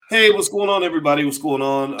Hey, what's going on, everybody? What's going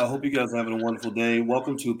on? I hope you guys are having a wonderful day.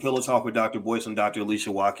 Welcome to Pillow Talk with Dr. Boyce and Dr.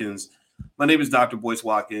 Alicia Watkins. My name is Dr. Boyce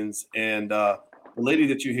Watkins, and the lady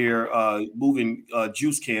that you hear moving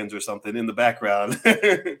juice cans or something in the background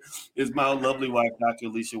is my lovely wife, Dr.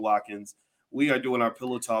 Alicia Watkins. We are doing our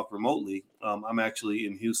Pillow Talk remotely. I'm actually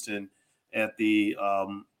in Houston at the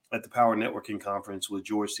Power Networking Conference with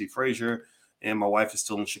George C. Frazier, and my wife is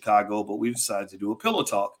still in Chicago, but we've decided to do a Pillow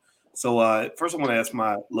Talk. So first, I want to ask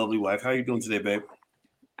my lovely wife, how are you doing today, babe?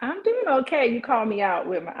 I'm doing okay. You called me out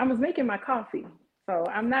with my. I was making my coffee, so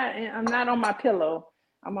I'm not on my pillow.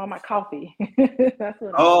 I'm on my coffee. That's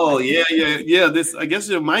what I'm Oh doing. yeah. This I guess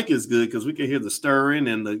your mic is good because we can hear the stirring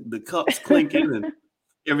and the cups clinking and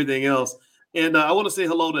everything else. And I want to say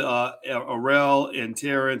hello to Arel and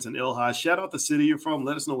Terrence and Ilha. Shout out the city you're from.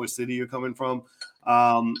 Let us know what city you're coming from.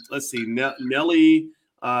 Let's see, Nelly,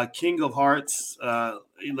 King of Hearts.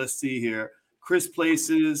 Let's see here, Chris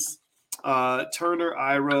Places, Turner,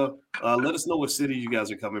 Ira. Let us know what city you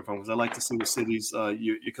guys are coming from because I like to see what cities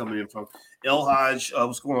you're coming in from. El Haj,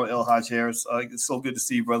 what's going on, El Haj Harris? It's so good to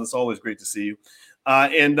see you, brother. It's always great to see you.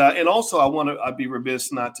 And also, I'd be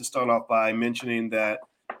remiss not to start off by mentioning that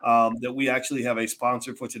we actually have a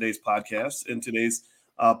sponsor for today's podcast. And today's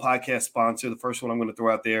podcast sponsor, the first one I'm going to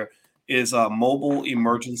throw out there is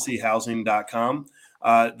mobileemergencyhousing.com.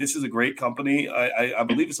 This is a great company. I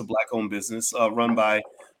believe it's a black-owned business run by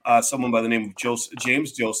someone by the name of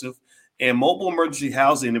James Joseph. And mobile emergency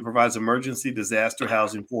housing, it provides emergency disaster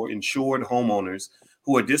housing for insured homeowners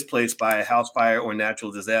who are displaced by a house fire or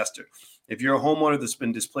natural disaster. If you're a homeowner that's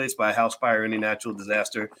been displaced by a house fire or any natural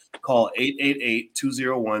disaster, call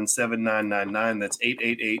 888-201-7999. That's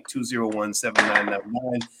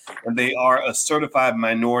 888-201-7999. And they are a certified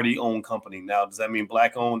minority-owned company. Now, does that mean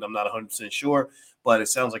black-owned? I'm not 100% sure, but it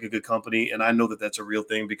sounds like a good company. And I know that that's a real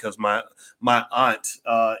thing because my aunt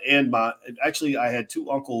and my actually I had two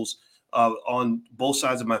uncles on both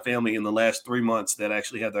sides of my family in the last 3 months that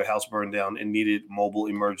actually had their house burned down and needed mobile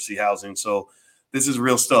emergency housing. So this is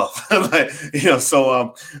real stuff.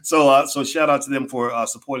 So shout out to them for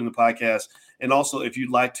supporting the podcast. And also, if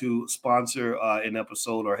you'd like to sponsor an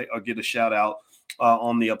episode or get a shout out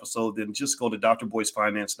on the episode, then just go to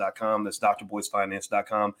drboycefinance.com. That's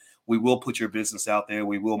drboycefinance.com. We will put your business out there.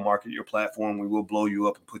 We will market your platform. We will blow you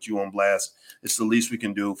up and put you on blast. It's the least we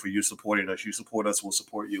can do for you supporting us. You support us, we'll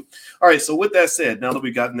support you. All right. So with that said, now that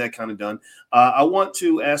we've gotten that kind of done, I want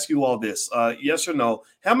to ask you all this: yes or no?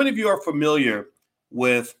 How many of you are familiar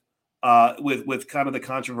with kind of the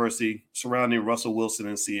controversy surrounding Russell Wilson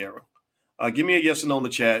and Ciara? Give me a yes or no in the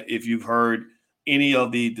chat if you've heard any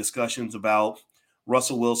of the discussions about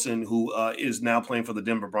Russell Wilson, who is now playing for the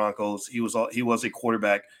Denver Broncos. He was a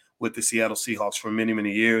quarterback with the Seattle Seahawks for many,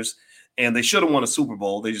 many years. And they should have won a Super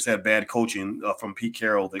Bowl. They just had bad coaching from Pete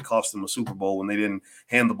Carroll that cost them a Super Bowl when they didn't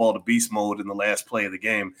hand the ball to beast mode in the last play of the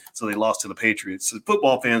game. So they lost to the Patriots. So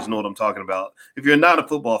football fans know what I'm talking about. If you're not a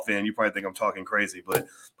football fan, you probably think I'm talking crazy, but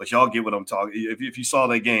y'all get what I'm talking. If you saw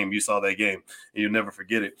that game, you saw that game, and you'll never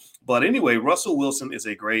forget it. But anyway, Russell Wilson is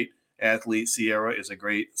a great athlete. Ciara is a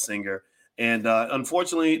great singer. And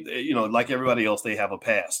unfortunately, like everybody else, they have a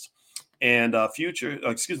past. And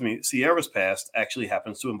Ciara's past actually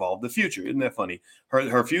happens to involve the future. Isn't that funny?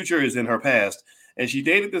 Her future is in her past, and she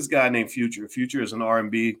dated this guy named Future. Future is an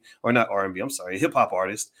R&B, or not R&B, I'm sorry, hip hop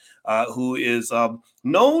artist who is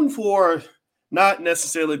known for not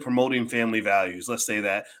necessarily promoting family values. Let's say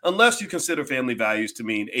that, unless you consider family values to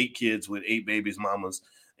mean 8 kids with 8 babies, mamas,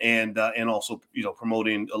 and also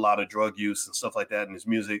promoting a lot of drug use and stuff like that in his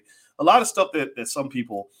music. A lot of stuff that some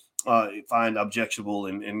people find objectionable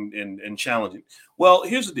and challenging. Well,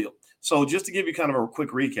 here's the deal. So just to give you kind of a quick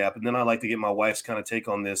recap, and then I'd like to get my wife's kind of take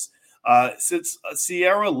on this. Since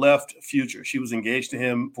Ciara left Future, she was engaged to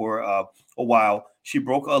him for a while. She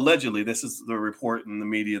broke, allegedly, this is the report in the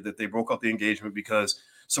media, that they broke up the engagement because,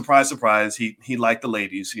 surprise, surprise, he liked the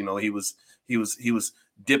ladies. He was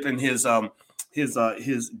dipping his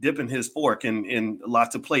dipping his fork in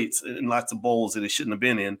lots of plates and lots of bowls that it shouldn't have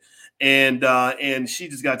been in, and she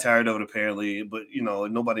just got tired of it apparently. But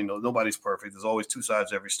nobody knows, nobody's perfect. There's always two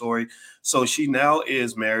sides to every story. So she now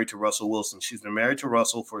is married to Russell Wilson. She's been married to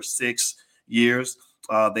Russell for 6 years.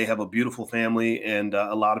 They have a beautiful family, and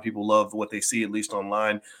a lot of people love what they see, at least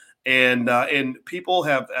online. And people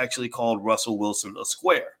have actually called Russell Wilson a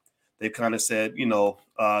square. They've kind of said,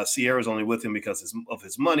 Ciara's only with him because of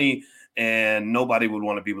his money, and nobody would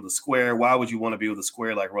want to be with a square. Why would you want to be with a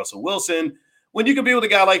square like Russell Wilson when you could be with a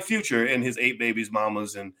guy like Future and his 8 babies,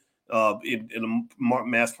 mamas, and in a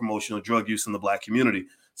mass promotion of drug use in the black community?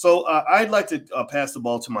 So I'd like to pass the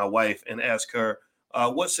ball to my wife and ask her,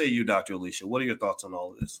 What say you, Dr. Alicia? What are your thoughts on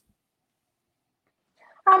all of this?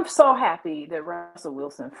 I'm so happy that Russell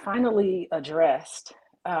Wilson finally addressed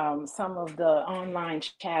some of the online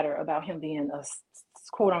chatter about him being a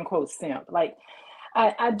quote unquote simp. Like,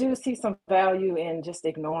 I do see some value in just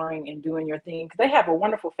ignoring and doing your thing. They have a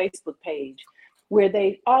wonderful Facebook page where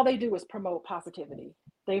all they do is promote positivity.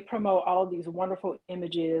 They promote all these wonderful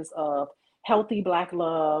images of healthy Black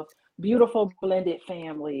love, beautiful blended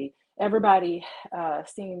family. Everybody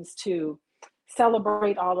seems to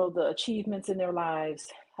celebrate all of the achievements in their lives,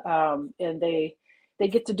 and they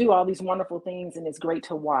get to do all these wonderful things, and it's great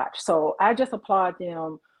to watch. So I just applaud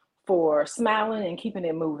them for smiling and keeping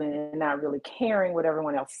it moving and not really caring what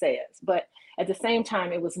everyone else says. But at the same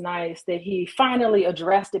time, it was nice that he finally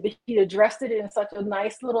addressed it, but he addressed it in such a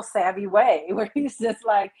nice little savvy way where he's just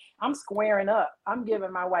like, I'm squaring up. I'm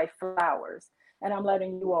giving my wife flowers and I'm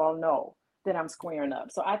letting you all know that I'm squaring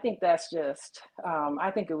up. So I think that's just,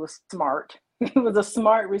 I think it was smart. It was a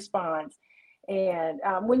smart response. And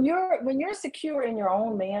when you're secure in your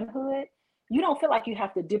own manhood, you don't feel like you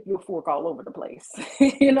have to dip your fork all over the place.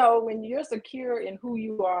 When you're secure in who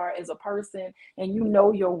you are as a person and you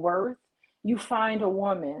know your worth, you find a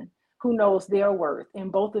woman who knows their worth,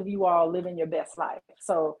 and both of you all living your best life.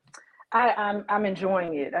 So I'm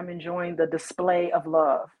enjoying it. I'm enjoying the display of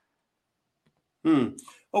love.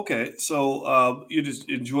 Okay, so you're just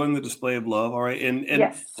enjoying the display of love, all right? And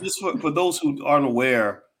Yes. just for those who aren't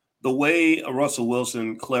aware, the way Russell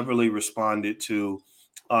Wilson cleverly responded to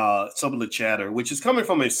some of the chatter, which is coming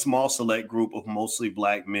from a small select group of mostly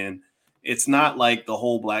Black men. It's not like the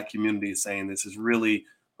whole Black community is saying this. Is really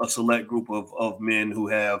a select group of men who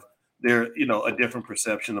have their, a different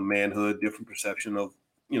perception of manhood, different perception of,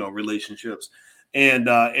 relationships.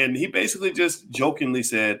 And he basically just jokingly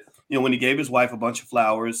said, when he gave his wife a bunch of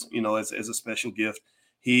flowers, as a special gift,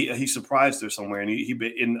 he surprised her somewhere, and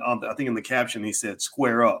I think in the caption he said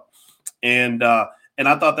 "square up," and I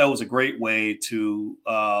thought that was a great way to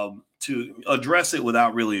address it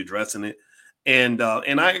without really addressing it, and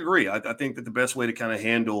I agree. I think that the best way to kind of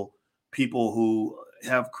handle people who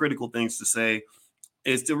have critical things to say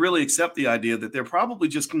is to really accept the idea that they're probably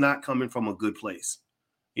just not coming from a good place.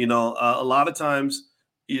 A lot of times,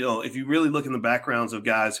 if you really look in the backgrounds of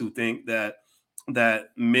guys who think that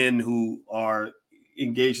men who are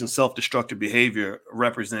engaged in self-destructive behavior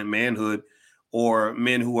represent manhood, or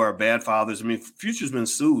men who are bad fathers. I mean, Future's been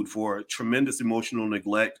sued for tremendous emotional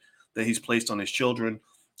neglect that he's placed on his children.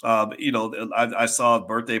 I saw a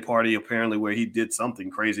birthday party apparently where he did something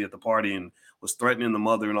crazy at the party and was threatening the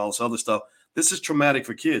mother and all this other stuff. This is traumatic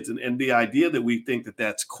for kids. And the idea that we think that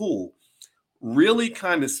that's cool really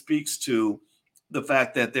kind of speaks to the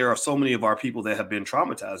fact that there are so many of our people that have been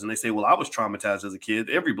traumatized. And they say, well, I was traumatized as a kid.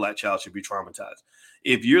 Every Black child should be traumatized.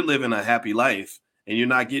 If you're living a happy life and you're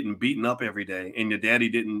not getting beaten up every day, and your daddy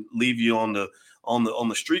didn't leave you on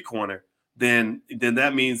the street corner, then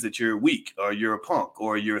that means that you're weak, or you're a punk,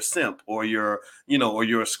 or you're a simp, or you're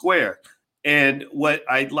a square. And what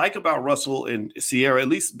I like about Russell and Ciara, at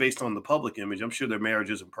least based on the public image, I'm sure their marriage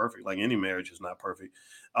isn't perfect, like any marriage is not perfect,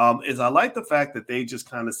 is I like the fact that they just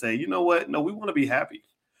kind of say, you know what? No, we want to be happy.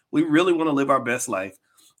 We really want to live our best life.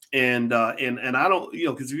 And I don't,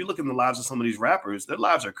 because if you look in the lives of some of these rappers, their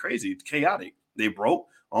lives are crazy, chaotic. They broke,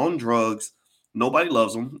 on drugs. Nobody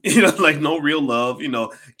loves them, like no real love.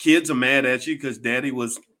 Kids are mad at you because daddy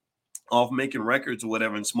was off making records or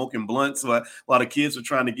whatever and smoking blunts while the kids are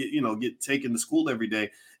trying to get taken to school every day.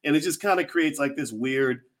 And it just kind of creates like this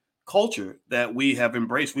weird culture that we have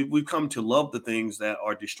embraced. We've come to love the things that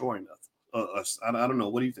are destroying us. I don't know.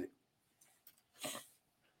 What do you think?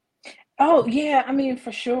 Oh yeah, I mean,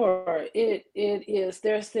 for sure, it is.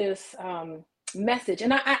 There's this message,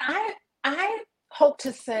 and I hope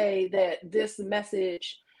to say that this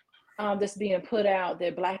message that's being put out,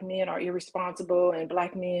 that Black men are irresponsible and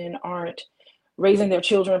Black men aren't raising their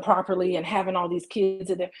children properly and having all these kids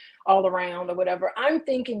that they're all around or whatever. I'm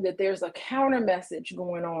thinking that there's a counter message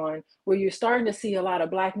going on where you're starting to see a lot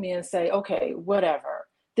of Black men say, okay, whatever,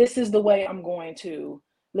 this is the way I'm going to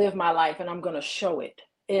live my life and I'm going to show it.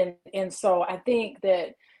 And so I think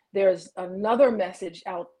that there's another message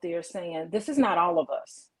out there saying this is not all of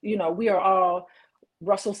us. We are all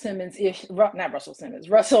Russell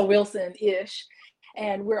Wilson-ish,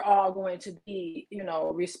 and we're all going to be,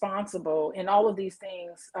 responsible in all of these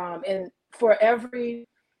things. And for every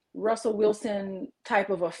Russell Wilson type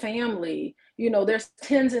of a family, there's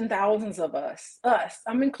tens and thousands of us.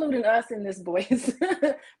 I'm including us in this, boys.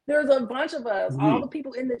 There's a bunch of us, all the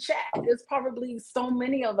people in the chat. There's probably so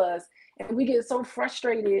many of us. And we get so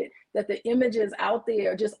frustrated that the images out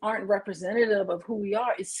there just aren't representative of who we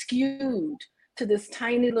are. It's skewed to this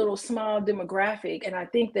tiny little small demographic. And I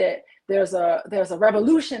think that there's a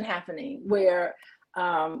revolution happening where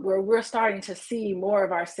we're starting to see more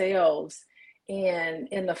of ourselves in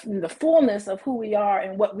the fullness of who we are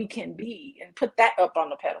and what we can be, and put that up on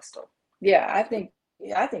the pedestal. Yeah, I think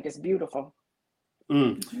it's beautiful.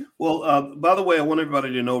 Well, by the way, I want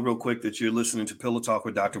everybody to know real quick that you're listening to Pillow Talk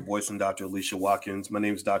with Dr. Boyce and Dr. Alicia Watkins. My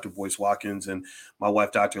name is Dr. Boyce Watkins, and my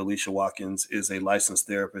wife, Dr. Alicia Watkins, is a licensed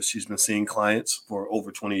therapist. She's been seeing clients for over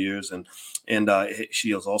 20 years, and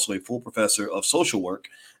she is also a full professor of social work.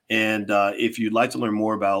 And if you'd like to learn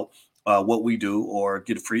more about what we do or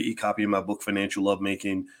get a free e-copy of my book, Financial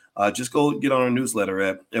Lovemaking, just go get on our newsletter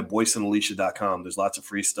at boyceandalicia.com. There's lots of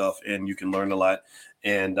free stuff, and you can learn a lot,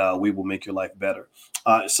 and we will make your life better.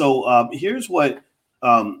 So here's what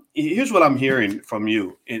I'm hearing from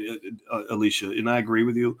you, Alicia, and I agree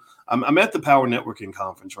with you. I'm at the Power Networking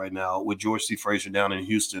Conference right now with George C. Fraser down in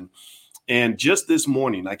Houston. And just this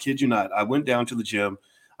morning, I kid you not, I went down to the gym.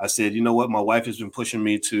 I said, you know what? My wife has been pushing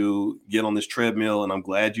me to get on this treadmill, and I'm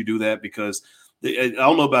glad you do that, because I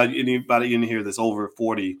don't know about anybody in here that's over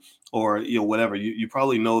 40 or, you know, whatever. You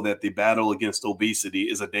probably know that the battle against obesity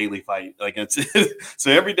is a daily fight. Like, so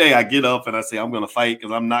every day I get up and I say, I'm going to fight,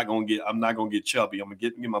 because I'm not going to get chubby. I'm going to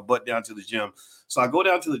get my butt down to the gym. So I go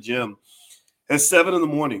down to the gym at 7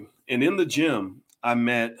 a.m. And in the gym, I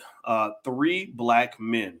met 3 Black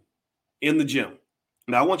men in the gym.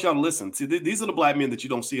 Now I want y'all to listen. See, these are the Black men that you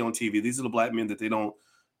don't see on TV. These are the Black men that they don't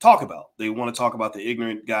talk about. They want to talk about the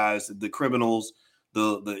ignorant guys, the criminals,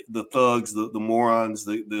 the thugs, the morons,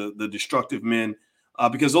 the destructive men,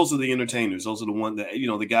 because those are the entertainers. Those are the ones that, you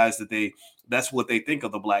know, the guys that's what they think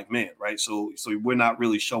of the Black man, right? So we're not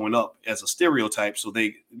really showing up as a stereotype. So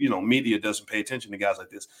they, you know, media doesn't pay attention to guys like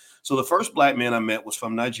this. So the first Black man I met was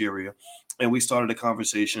from Nigeria, and we started a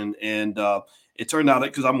conversation, and it turned out,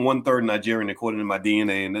 because I'm 1/3 Nigerian according to my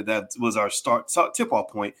DNA, and that was our tip-off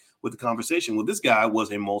point with the conversation. Well, this guy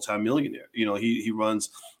was a multimillionaire. You know, he runs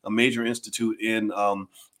a major institute in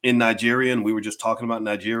Nigeria, and we were just talking about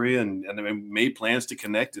Nigeria, and made plans to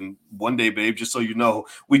connect. And one day, babe, just so you know,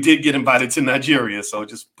 we did get invited to Nigeria, so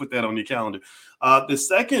just put that on your calendar. The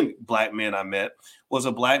second Black man I met was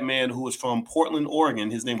a Black man who was from Portland, Oregon.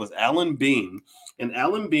 His name was Alan Bean, and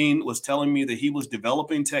Alan Bean was telling me that he was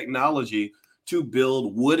developing technology to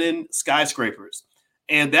build wooden skyscrapers.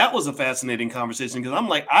 And that was a fascinating conversation, because I'm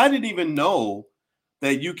like, I didn't even know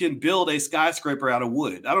that you can build a skyscraper out of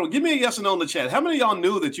wood. I don't, give me a yes or no in the chat. How many of y'all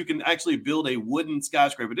knew that you can actually build a wooden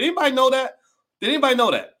skyscraper? Did anybody know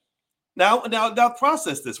that? Now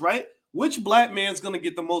process this, right? Which Black man's going to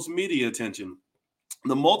get the most media attention?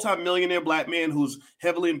 The multimillionaire Black man who's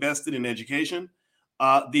heavily invested in education,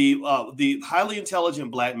 the highly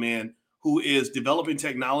intelligent Black man who is developing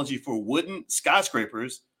technology for wooden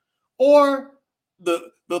skyscrapers, or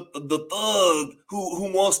the thug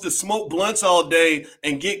who wants to smoke blunts all day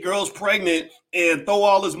and get girls pregnant and throw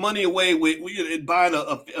all his money away with buying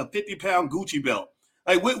a 50-pound Gucci belt?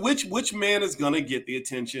 Like, which man is going to get the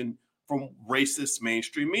attention from racist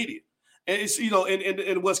mainstream media? And it's, you know,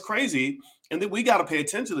 and what's crazy, and that we got to pay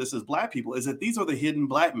attention to this as Black people, is that these are the hidden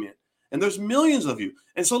Black men. And there's millions of you.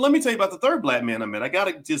 And so let me tell you about the third Black man I met. I got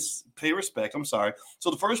to just pay respect. I'm sorry.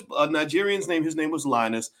 So the first Nigerian's name, his name was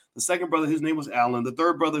Linus. The second brother, his name was Alan. The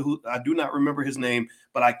third brother, who I do not remember his name,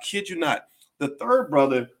 but I kid you not, the third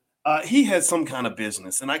brother, he had some kind of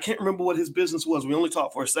business. And I can't remember what his business was. We only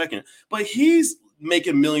talked for a second. But he's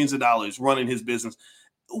making millions of dollars running his business.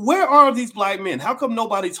 Where are these Black men? How come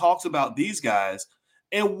nobody talks about these guys?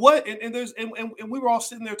 And we were all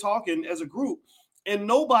sitting there talking as a group. And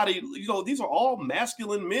nobody, you know, these are all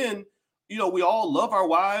masculine men. You know, we all love our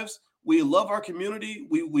wives. We love our community.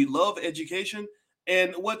 We love education.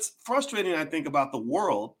 And what's frustrating, I think, about the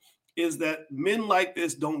world is that men like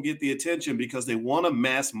this don't get the attention because they want to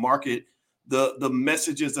mass market the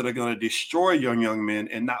messages that are going to destroy young men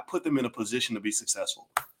and not put them in a position to be successful.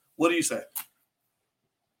 What do you say?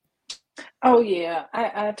 Oh yeah,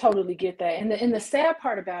 I totally get that. And the sad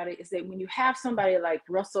part about it is that when you have somebody like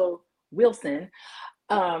Russell Wilson,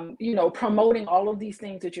 you know, promoting all of these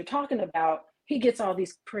things that you're talking about, he gets all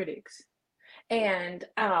these critics. And,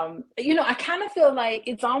 you know, I kind of feel like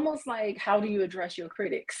it's almost like, how do you address your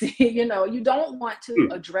critics? You know, you don't want to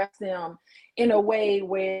address them in a way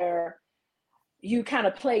where you kind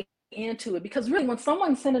of play into it, because really when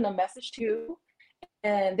someone's sending a message to you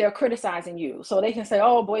and they're criticizing you, so they can say,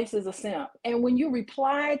 oh, Boyce is a simp. And when you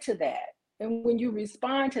reply to that, and when you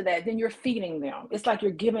respond to that, then you're feeding them. It's like you're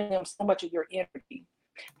giving them so much of your energy.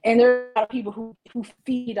 And there are a lot of people who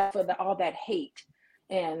feed off of all that hate.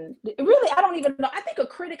 And really, I don't even know. I think a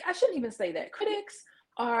critic, I shouldn't even say that. Critics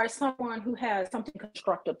are someone who has something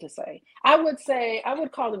constructive to say. I would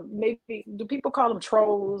call them, maybe, do people call them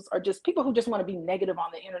trolls, or just people who just want to be negative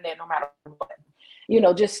on the internet no matter what?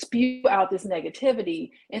 Just spew out this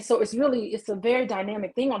negativity. And so it's a very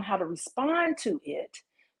dynamic thing on how to respond to it,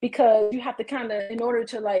 because you have to kind of, in order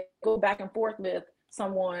to like go back and forth with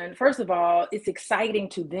someone, first of all, it's exciting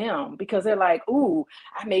to them because they're like, ooh,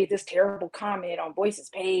 I made this terrible comment on Boyce's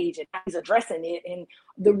page and he's addressing it. And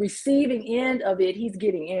the receiving end of it, he's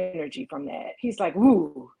getting energy from that. He's like,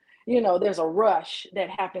 ooh, there's a rush that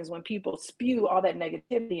happens when people spew all that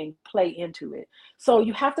negativity and play into it. So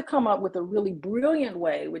you have to come up with a really brilliant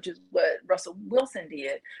way, which is what Russell Wilson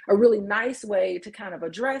did, a really nice way to kind of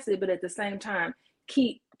address it, but at the same time,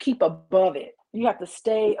 keep above it. You have to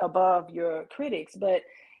stay above your critics. But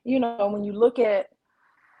when you look at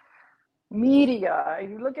media,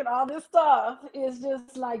 you look at all this stuff, it's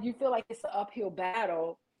just like you feel like it's an uphill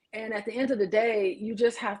battle. And at the end of the day, you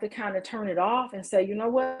just have to kind of turn it off and say, you know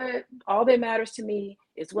what? All that matters to me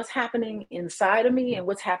is what's happening inside of me and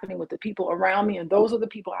what's happening with the people around me. And those are the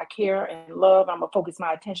people I care and love. I'm going to focus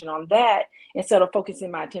my attention on that instead of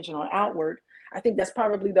focusing my attention on outward. I think that's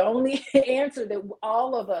probably the only answer that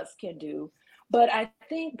all of us can do. But I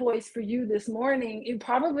think, Boyce, for you this morning, it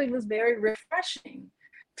probably was very refreshing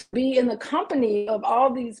to be in the company of all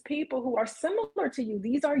these people who are similar to you.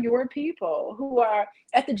 These are your people who are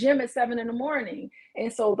at the gym at 7 a.m.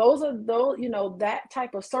 And so those, that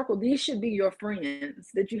type of circle, these should be your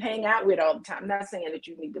friends that you hang out with all the time. I'm not saying that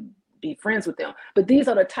you need to be friends with them, but these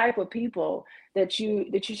are the type of people that you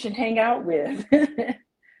should hang out with.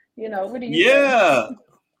 What do you think?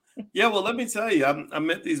 Yeah, well, let me tell you, I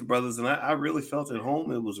met these brothers and I really felt at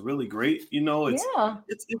home. It was really great. It's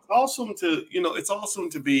awesome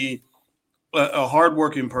to be a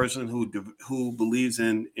hardworking person who believes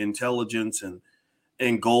in intelligence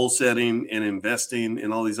and goal setting and investing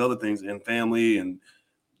and all these other things, and family and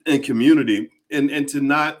community, and to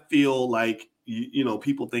not feel like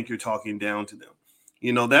people think you're talking down to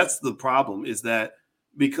them. That's the problem, is that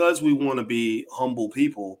because we want to be humble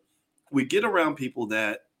people, we get around people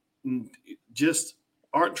that just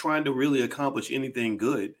aren't trying to really accomplish anything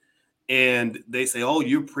good, and they say, oh,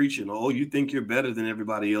 you're preaching, oh, you think you're better than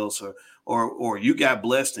everybody else, or you got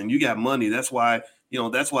blessed and you got money, that's why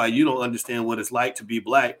you don't understand what it's like to be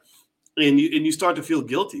Black, and you start to feel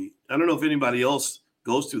guilty. I don't know if anybody else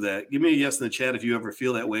goes through that. Give me a yes in the chat if you ever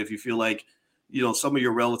feel that way, if you feel like some of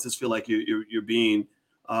your relatives feel like you're being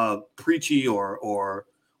preachy or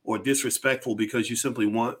disrespectful because you simply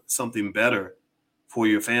want something better for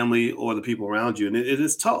your family or the people around you. And it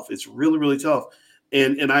is tough. It's really, really tough.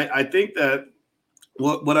 And I think that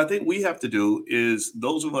what I think we have to do is,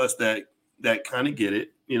 those of us that kind of get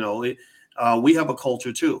it, we have a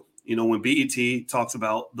culture too. When BET talks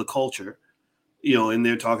about the culture, and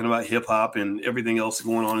they're talking about hip hop and everything else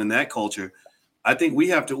going on in that culture, I think we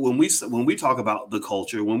have to, when we talk about the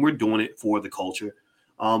culture, when we're doing it for the culture,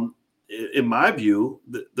 in my view,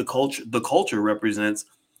 the culture represents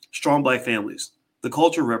strong Black families. The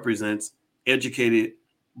culture represents educated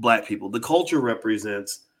Black people. The culture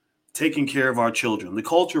represents taking care of our children. The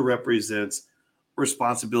culture represents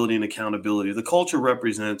responsibility and accountability. The culture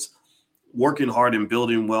represents working hard and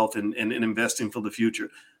building wealth and investing for the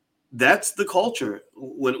future. That's the culture.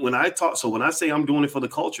 When I say I'm doing it for the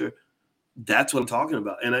culture, that's what I'm talking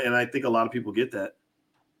about. And I think a lot of people get that.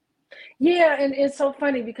 Yeah, and it's so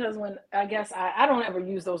funny because when I guess I don't ever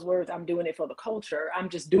use those words, I'm doing it for the culture, I'm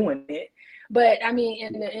just doing it. But I mean,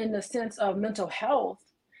 in the sense of mental health,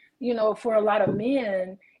 for a lot of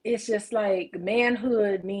men, it's just like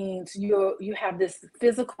manhood means you have this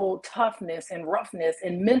physical toughness and roughness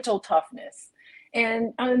and mental toughness.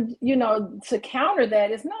 And to counter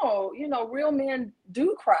that is, no, real men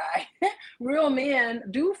do cry. Real men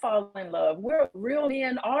do fall in love. Real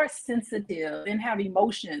men are sensitive and have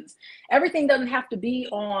emotions. Everything doesn't have to be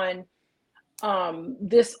on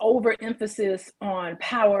this overemphasis on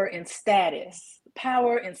power and status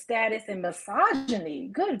and misogyny.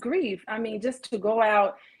 Good grief. I mean, just to go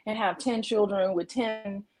out and have 10 children with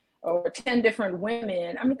 10 different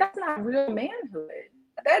women, I mean, that's not real manhood.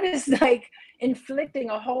 That is like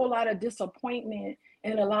inflicting a whole lot of disappointment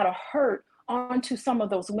and a lot of hurt onto some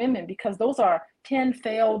of those women, because those are 10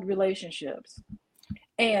 failed relationships.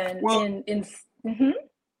 And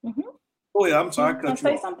Oh yeah, I'm sorry. I cut you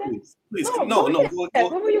say off. Something? Please. No.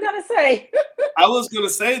 What were you gonna say? I was gonna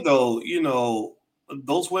say though,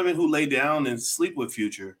 those women who lay down and sleep with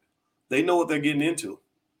Future, they know what they're getting into.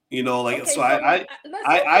 Okay, so I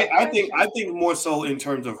think more so in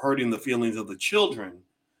terms of hurting the feelings of the children.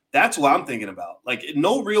 That's what I'm thinking about. Like,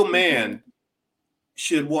 no real man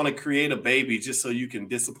should want to create a baby just so you can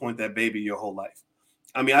disappoint that baby your whole life.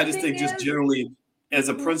 I mean, I The just thing think just is, generally as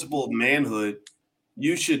a mhm. principle of manhood,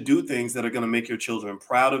 you should do things that are going to make your children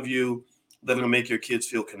proud of you, that are going to make your kids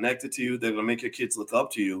feel connected to you, that are going to make your kids look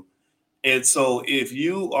up to you. And so if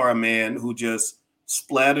you are a man who just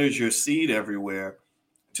splatters your seed everywhere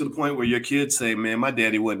to the point where your kids say, man, my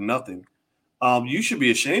daddy wasn't nothing, you should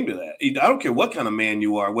be ashamed of that. I don't care what kind of man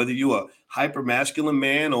you are, whether you're a hyper masculine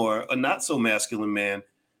man or a not so masculine man.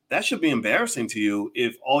 That should be embarrassing to you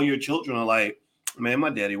if all your children are like, man, my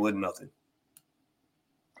daddy wasn't nothing.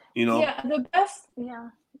 You know? Yeah, the best. Yeah,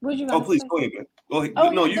 what you Oh, gonna please say? go ahead, man. Go ahead. Oh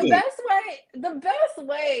No, yeah, you go ahead. the best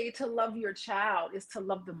way to love your child is to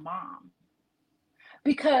love the mom.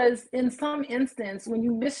 Because in some instance, when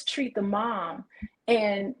you mistreat the mom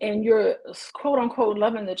and you're quote unquote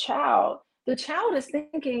loving the child is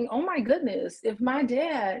thinking, oh my goodness, if my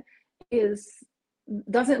dad is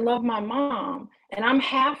doesn't love my mom and I'm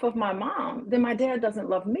half of my mom, then my dad doesn't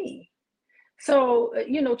love me. So,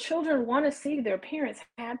 children want to see their parents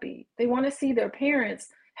happy. They want to see their parents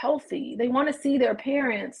healthy. They want to see their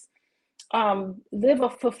parents live a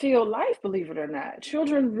fulfilled life, believe it or not.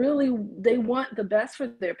 Children really, they want the best for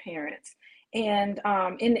their parents. And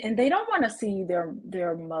they don't want to see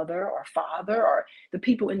their mother or father or the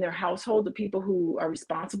people in their household, the people who are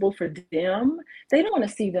responsible for them. They don't want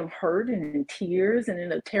to see them hurt and in tears and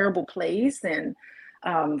in a terrible place and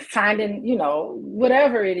finding,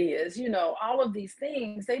 whatever it is, all of these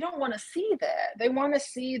things. They don't want to see that. They want to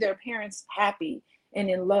see their parents happy and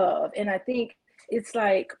in love. And I think it's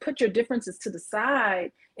like put your differences to the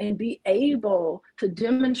side and be able to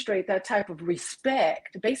demonstrate that type of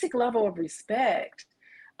respect, basic level of respect,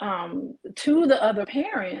 to the other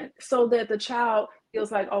parent, so that the child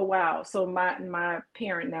feels like, oh wow, so my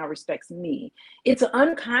parent now respects me. It's an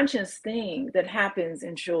unconscious thing that happens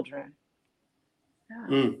in children. Yeah,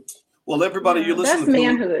 Mm. Well, everybody, yeah, you're listening that's to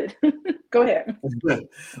Pillow. manhood. Go ahead.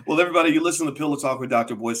 Well, everybody, you listen to Pillow Talk with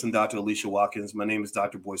Dr. Boyce and Dr. Alicia Watkins. My name is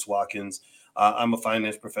Dr. Boyce Watkins. I'm a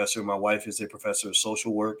finance professor. My wife is a professor of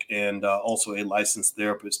social work and also a licensed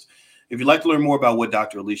therapist. If you'd like to learn more about what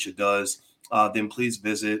Dr. Alicia does, then please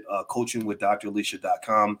visit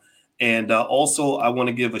coachingwithdralicia.com. And also, I want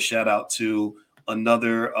to give a shout out to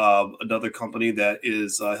another company that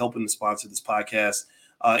is helping to sponsor this podcast.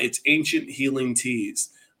 It's Ancient Healing Teas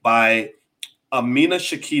by Amina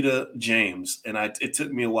Shakita James, and it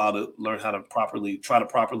took me a while to learn how to properly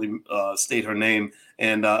state her name.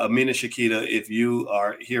 And Amina Shakita, if you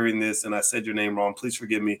are hearing this and I said your name wrong, please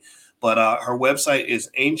forgive me. But her website is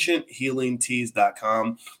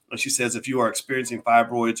ancienthealingteas.com. And she says if you are experiencing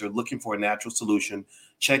fibroids or looking for a natural solution,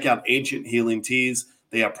 check out Ancient Healing Teas.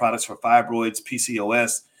 They have products for fibroids,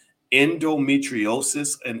 PCOS,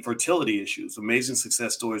 endometriosis, and fertility issues. Amazing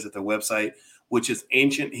success stories at their website, which is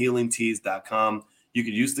ancienthealingteas.com. You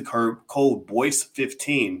can use the code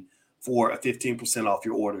BOYCE15 for a 15% off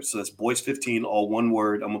your order. So that's BOYCE15, all one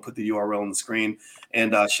word. I'm going to put the URL on the screen.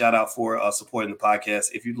 And shout out for supporting the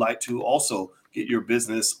podcast. If you'd like to also get your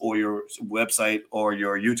business or your website or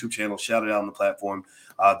your YouTube channel shouted out on the platform,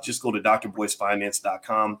 just go to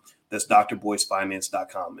drboycefinance.com. That's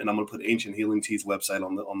drboycefinance.com. And I'm going to put Ancient Healing Teas website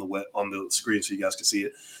on the screen so you guys can see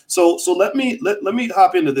it. So let me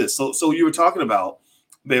hop into this. So you were talking about,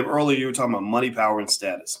 babe, earlier you were talking about money, power, and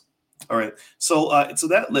status. All right. So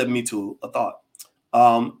that led me to a thought.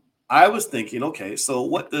 I was thinking, okay, so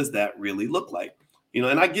what does that really look like? And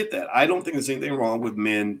I get that. I don't think there's anything wrong with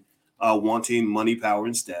men wanting money, power,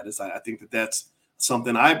 and status. I think that's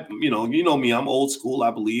something you know me, I'm old school.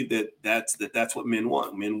 I believe that's what men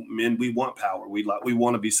want. Men, we want power. We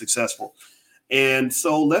want to be successful. And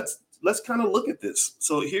so let's kind of look at this.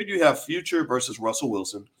 So here you have Future versus Russell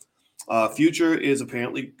Wilson. Future is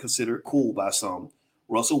apparently considered cool by some.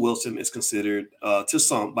 Russell Wilson is considered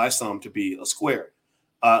by some to be a square.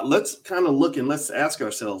 Let's kind of look and let's ask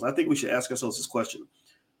ourselves. I think we should ask ourselves this question: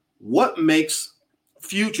 what makes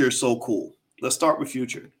Future so cool? Let's start with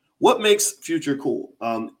Future. What makes Future cool?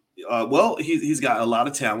 Well, he's got a lot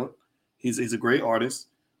of talent. He's a great artist.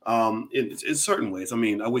 In certain ways. I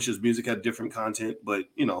mean, I wish his music had different content, but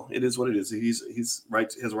it is what it is. He's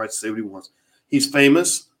right. He has a right to say what he wants. He's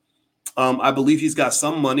famous. I believe he's got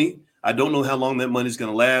some money. I don't know how long that money's going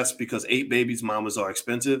to last because 8 babies mamas are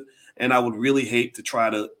expensive, and I would really hate to try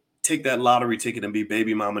to take that lottery ticket and be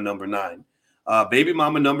baby mama number 9. Baby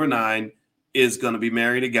mama number 9 is going to be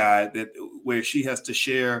married a guy where she has to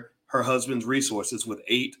share her husband's resources with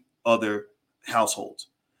 8 other households.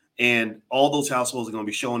 And all those households are going to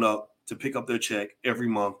be showing up to pick up their check every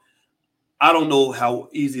month. I don't know how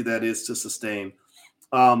easy that is to sustain.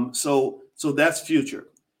 So that's Future.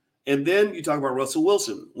 And then you talk about Russell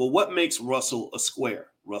Wilson. Well, what makes Russell a square?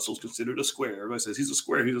 Russell's considered a square. Everybody says he's a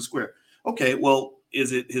square. He's a square. Okay, well,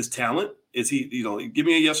 is it his talent? Is he, give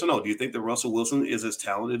me a yes or no. Do you think that Russell Wilson is as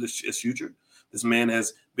talented as Future? This man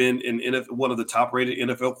has been one of the top-rated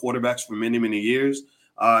NFL quarterbacks for many, many years.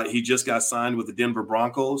 He just got signed with the Denver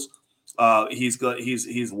Broncos.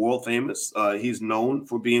 He's world famous. He's known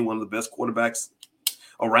for being one of the best quarterbacks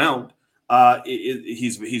around.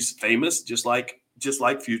 He's famous, just like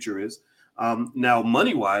Future is. Now,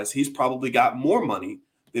 money-wise, he's probably got more money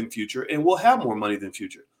than Future and will have more money than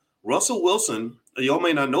Future. Russell Wilson, y'all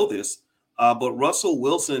may not know this, but Russell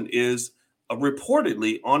Wilson is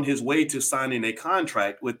reportedly on his way to signing a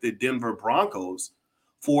contract with the Denver Broncos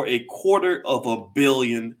for $250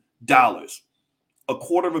 million.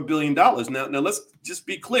 $250 million. Now let's just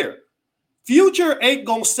be clear. Future ain't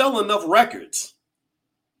gonna sell enough records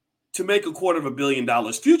to make $250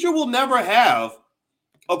 million. Future will never have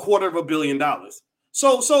 $250 million.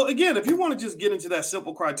 So again, if you want to just get into that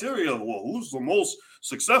simple criteria of, well, who's the most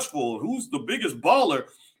successful, who's the biggest baller,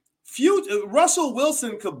 Russell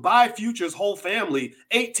Wilson could buy Future's whole family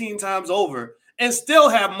 18 times over and still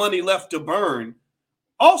have money left to burn.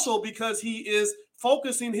 Also because he is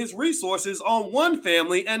focusing his resources on one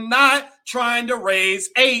family and not trying to raise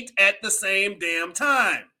 8 at the same damn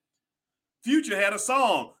time. Future had a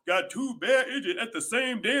song, got 2 bad idiots at the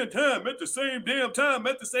same damn time, at the same damn time,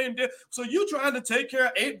 at the same damn. So you trying to take care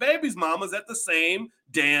of 8 babies mamas at the same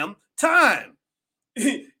damn time.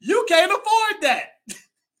 You can't afford that.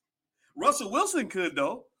 Russell Wilson could,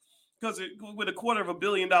 though, because with $250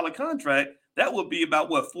 million contract, that would be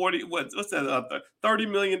about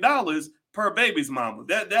 $30 million per baby's mama.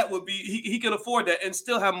 That would be, he can afford that and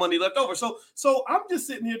still have money left over. So I'm just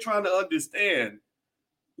sitting here trying to understand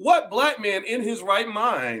what black man in his right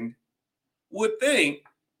mind would think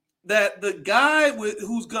that the guy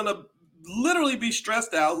who's gonna literally be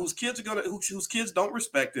stressed out, whose kids don't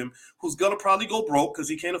respect him, who's gonna probably go broke because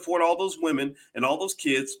he can't afford all those women and all those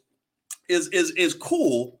kids, is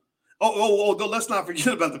cool. Oh, let's not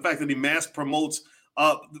forget about the fact that he mass promotes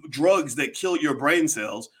drugs that kill your brain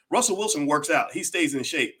cells. Russell Wilson works out. He stays in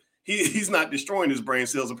shape. He's not destroying his brain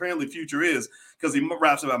cells. Apparently Future is, because he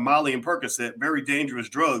raps about Molly and Percocet, very dangerous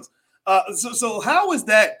drugs. So how is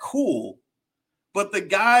that cool? But the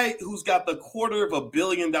guy who's got the $250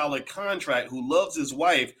 million contract, who loves his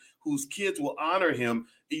wife, whose kids will honor him,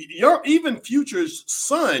 even Future's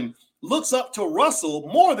son looks up to Russell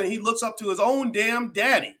more than he looks up to his own damn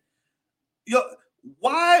daddy.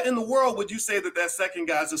 Why in the world would you say that second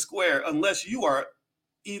guy's a square unless you are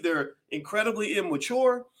either incredibly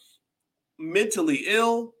immature, mentally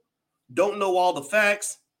ill, don't know all the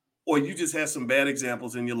facts, or you just have some bad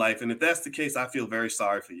examples in your life? And if that's the case, I feel very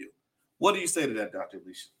sorry for you. What do you say to that, Dr.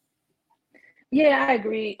 Alicia? Yeah, I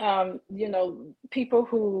agree. People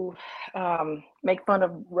who make fun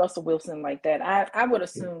of Russell Wilson like that, I would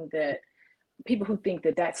assume that people who think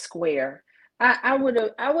that that's square, I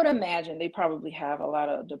would imagine they probably have a lot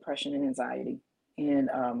of depression and anxiety,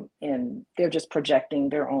 and they're just projecting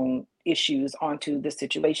their own issues onto the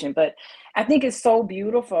situation. But I think it's so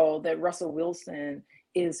beautiful that Russell Wilson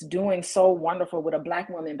is doing so wonderful with a Black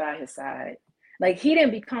woman by his side. Like, he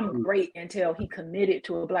didn't become great until he committed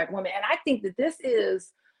to a Black woman. And I think that this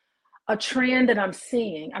is a trend that I'm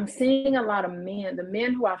seeing. I'm seeing a lot of men, the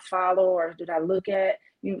men who I follow or that I look at,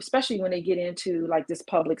 especially when they get into like this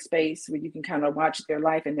public space where you can kind of watch their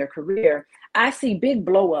life and their career. I see big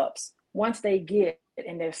blow ups once they get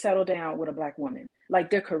and they're settled down with a Black woman. Like,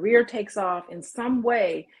 their career takes off in some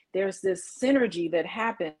way. There's this synergy that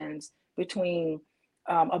happens between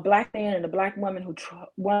a Black man and a Black woman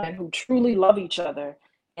who truly love each other,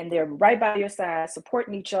 and they're right by your side,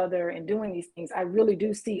 supporting each other and doing these things. I really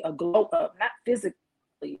do see a glow up, not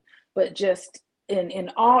physically, but just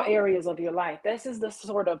in all areas of your life. This is the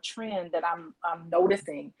sort of trend that I'm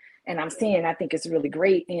noticing and I'm seeing. I think it's really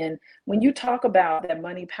great. And when you talk about that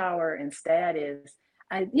money, power, and status,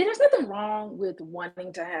 there's nothing wrong with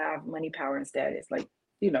wanting to have money, power, and status. Like,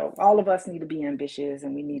 all of us need to be ambitious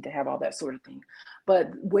and we need to have all that sort of thing.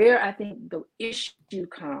 But where I think the issue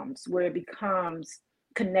comes, where it becomes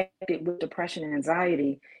connected with depression and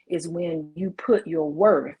anxiety, is when you put your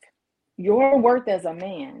worth as a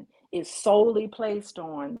man is solely placed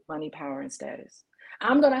on money, power, and status.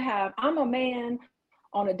 I'm a man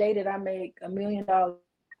on a day that I make $1 million.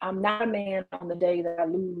 I'm not a man on the day that I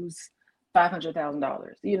lose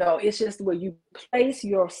 $500,000. It's just where you place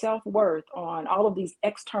your self-worth on all of these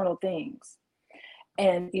external things.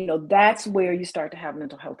 And, that's where you start to have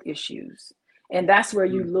mental health issues. And that's where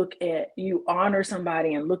you honor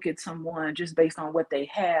somebody and look at someone just based on what they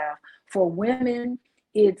have. For women,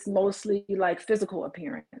 it's mostly like physical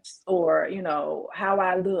appearance or, how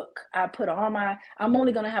I look. I'm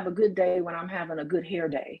only going to have a good day when I'm having a good hair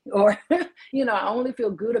day. Or, I only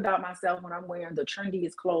feel good about myself when I'm wearing the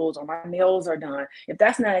trendiest clothes or my nails are done. If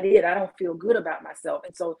that's not it, I don't feel good about myself.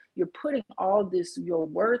 And so you're putting all this, your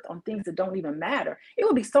worth on things that don't even matter. It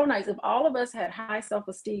would be so nice if all of us had high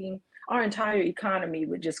self-esteem. Our entire economy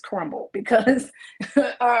would just crumble because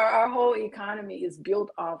our whole economy is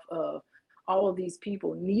built off of all of these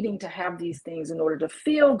people needing to have these things in order to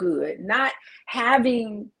feel good, not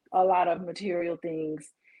having a lot of material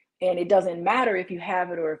things. And it doesn't matter if you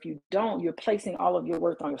have it or if you don't, you're placing all of your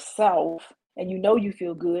worth on yourself. And you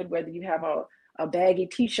feel good, whether you have a baggy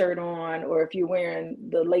t-shirt on or if you're wearing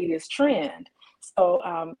the latest trend.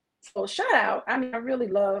 So shout out. I mean, I really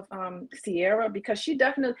love Ciara because she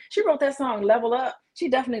wrote that song Level Up. She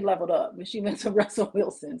definitely leveled up when she went to Russell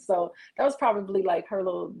Wilson. So that was probably like her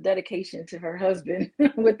little dedication to her husband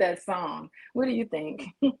with that song. What do you think?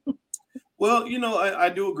 Well, I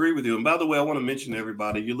do agree with you. And by the way, I want to mention to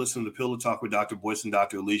everybody, you're listening to Pillow Talk with Dr. Boyce and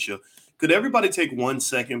Dr. Alicia. Could everybody take 1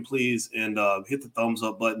 second, please, and hit the thumbs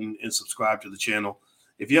up button and subscribe to the channel?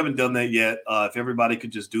 If you haven't done that yet, if everybody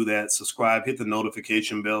could just do that, subscribe, hit the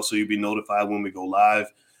notification bell so you'll be notified when we go live.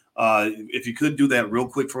 If you could do that real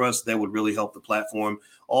quick for us, that would really help the platform.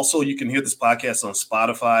 Also, you can hear this podcast on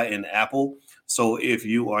Spotify and Apple. So if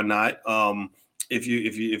you are not if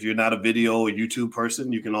you're not a video or YouTube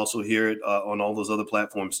person, you can also hear it on all those other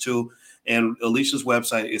platforms too. And Alicia's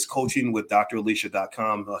website is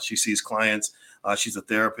coachingwithdralicia.com. She sees clients. She's a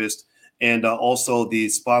therapist. And also the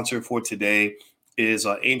sponsor for today is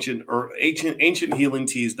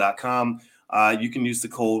ancienthealingteas.com. You can use the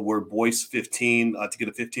code word BOYCE15 to get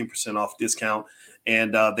a 15% off discount.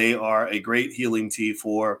 And they are a great healing tea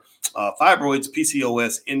for fibroids,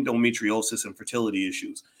 PCOS, endometriosis, and fertility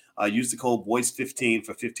issues. Use the code BOYCE15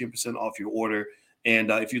 for 15% off your order.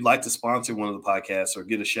 And if you'd like to sponsor one of the podcasts or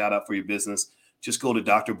get a shout out for your business, just go to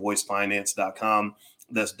drboycefinance.com.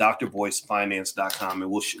 That's drboycefinance.com,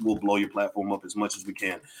 and we'll blow your platform up as much as we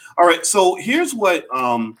can. All right. So here's what.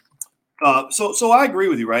 So I agree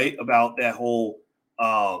with you, right, about that whole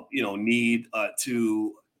need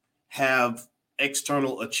to have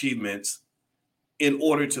external achievements in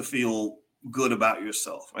order to feel good about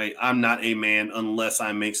yourself, right? I'm not a man unless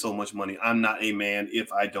I make so much money. I'm not a man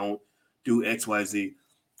if I don't do X, Y, Z.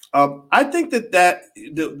 I think that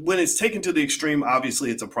when it's taken to the extreme,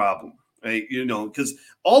 obviously it's a problem, right? Because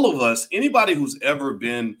all of us, anybody who's ever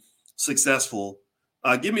been successful,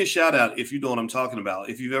 give me a shout out if you know what I'm talking about.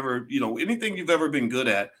 If you've ever, anything you've ever been good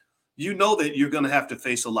at, that you're going to have to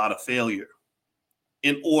face a lot of failure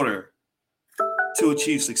in order to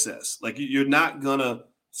achieve success. Like you're not going to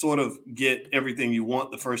sort of get everything you want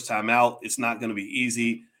the first time out. It's not going to be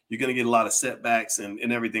easy. You're going to get a lot of setbacks and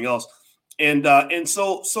everything else. And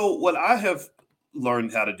so what I have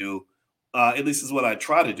learned how to do, at least is what I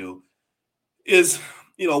try to do, is,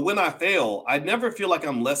 when I fail, I never feel like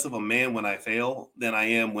I'm less of a man when I fail than I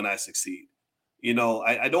am when I succeed.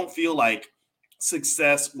 I don't feel like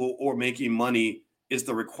success or making money is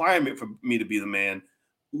the requirement for me to be the man.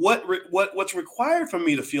 What's required for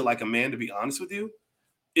me to feel like a man, to be honest with you,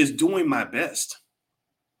 is doing my best.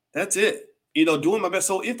 That's it. Doing my best.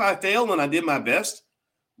 So if I fail and I did my best,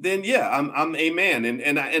 then yeah, I'm a man.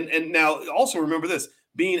 And now also remember this: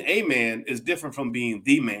 being a man is different from being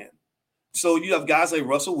the man. So you have guys like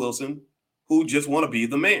Russell Wilson who just want to be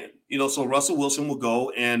the man. So Russell Wilson will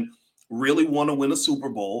go and really want to win a Super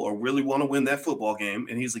Bowl or really want to win that football game,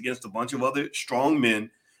 and he's against a bunch of other strong men,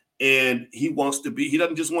 and he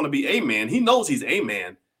doesn't just want to be a man. He knows he's a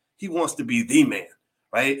man. He wants to be the man.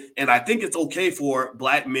 Right. And I think it's okay for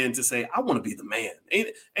Black men to say, I want to be the man.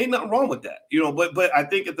 Ain't nothing wrong with that. But I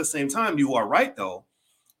think at the same time, you are right, though,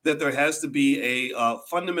 that there has to be a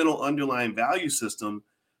fundamental underlying value system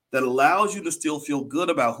that allows you to still feel good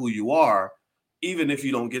about who you are, even if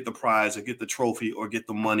you don't get the prize or get the trophy or get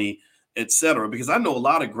the money, etc. Because I know a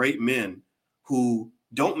lot of great men who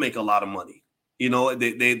don't make a lot of money.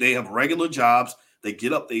 They have regular jobs. They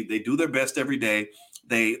get up, they do their best every day.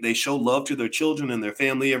 They show love to their children and their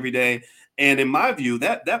family every day. And in my view,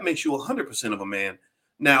 that makes you 100% of a man.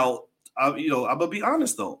 Now, I'm gonna be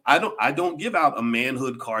honest though. I don't give out a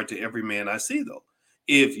manhood card to every man I see though.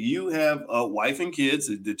 If you have a wife and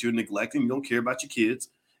kids that you're neglecting, you don't care about your kids.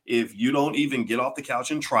 If you don't even get off the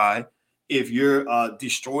couch and try, if you're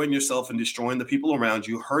destroying yourself and destroying the people around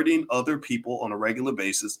you, hurting other people on a regular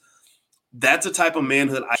basis, that's a type of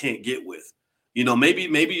manhood I can't get with.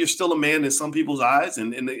 Maybe you're still a man in some people's eyes,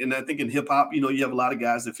 and I think in hip hop, you have a lot of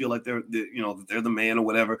guys that feel like they're the man or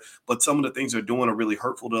whatever, but some of the things they're doing are really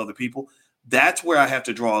hurtful to other people. That's where I have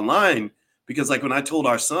to draw a line, because like when I told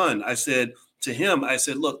our son, I said to him, I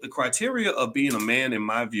said, look, the criteria of being a man, in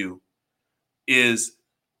my view, is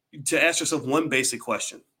to ask yourself one basic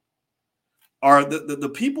question. Are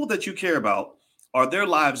the people that you care about, are their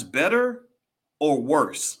lives better or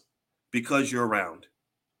worse because you're around?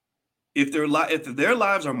 If their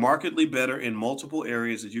lives are markedly better in multiple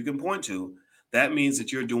areas that you can point to, that means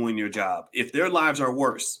that you're doing your job. If their lives are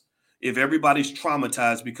worse, if everybody's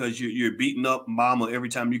traumatized because you're beating up mama every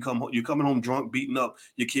time you come home, you're coming home drunk, beating up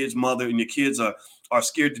your kid's mother, and your kids are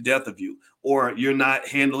scared to death of you, or you're not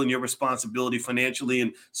handling your responsibility financially,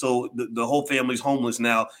 and so the whole family's homeless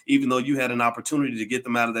now, even though you had an opportunity to get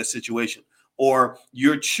them out of that situation, or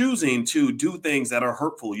you're choosing to do things that are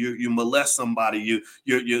hurtful, you molest somebody,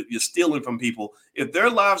 you're stealing from people. If their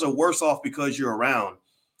lives are worse off because you're around,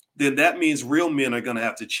 then that means real men are going to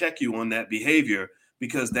have to check you on that behavior,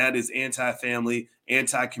 because that is anti-family,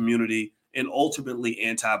 anti-community, and ultimately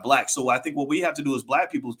anti-Black. So I think what we have to do as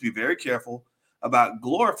Black people is be very careful about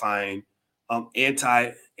glorifying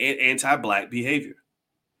anti-Black behavior.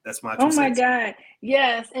 That's my 2 cents. Oh my God.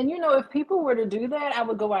 Yes. And if people were to do that, I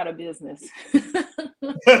would go out of business. And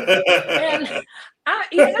I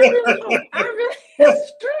really hope,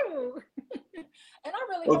 it's true. And I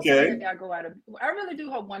really hope one day I really do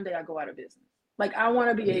hope one day I go out of business. Like, I want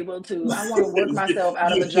to be able to, I want to work myself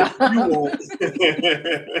out of a job.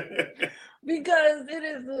 Because it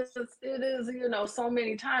is, so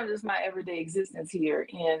many times it's my everyday existence here.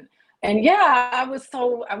 And yeah, I was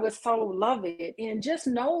so love it. And just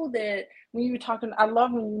know that when you're talking, I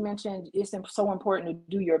love when you mentioned it's so important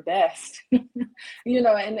to do your best, and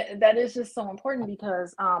that is just so important,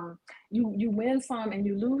 because you win some and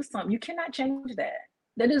you lose some. You cannot change that.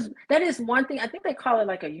 That is one thing. I think they call it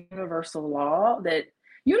like a universal law, that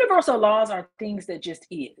universal laws are things that just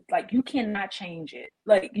is. Like, you cannot change it.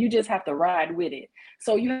 Like, you just have to ride with it.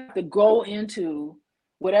 So you have to go into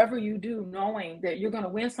whatever you do knowing that you're going to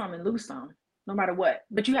win some and lose some, no matter what.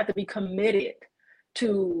 But you have to be committed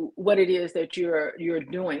to what it is that you're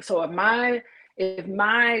doing. So if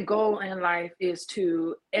my goal in life is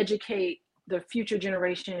to educate the future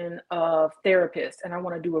generation of therapists, and I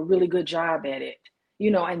want to do a really good job at it,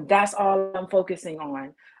 and that's all I'm focusing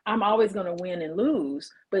on, I'm always going to win and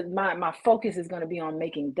lose, but my focus is going to be on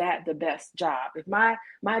making that the best job. If my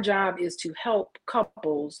job is to help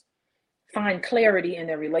couples find clarity in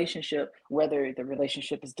their relationship, whether the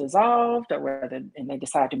relationship is dissolved, or and they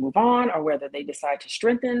decide to move on, or whether they decide to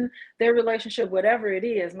strengthen their relationship, whatever it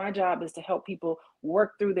is, my job is to help people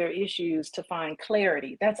work through their issues to find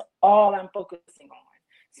clarity. That's all I'm focusing on.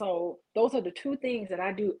 So those are the two things that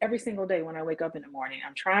I do every single day when I wake up in the morning.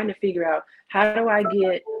 I'm trying to figure out, how do I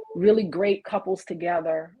get really great couples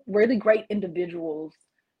together, really great individuals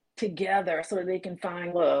together, so that they can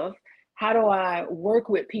find love? How do I work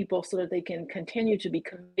with people so that they can continue to be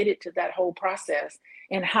committed to that whole process?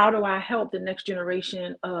 And how do I help the next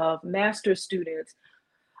generation of master's students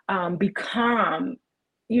become,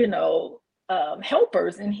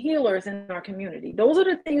 helpers and healers in our community? Those are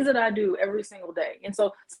the things that I do every single day. And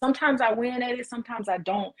so sometimes I win at it, sometimes I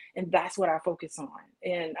don't. And that's what I focus on.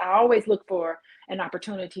 And I always look for an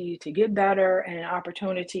opportunity to get better, and an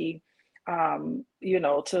opportunity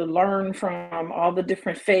to learn from all the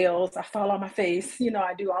different fails. I fall on my face,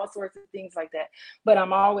 I do all sorts of things like that. But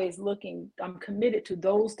I'm always I'm committed to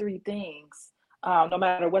those three things, no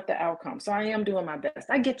matter what the outcome. So I am doing my best.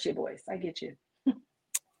 I get you, boys. I get you.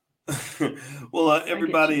 Well,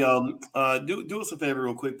 everybody, do us a favor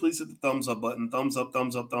real quick. Please hit the thumbs up button. Thumbs up,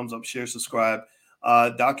 thumbs up, thumbs up. Share, subscribe.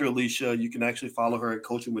 Dr. Alicia, you can actually follow her at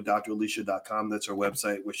coachingwithdralicia.com. That's her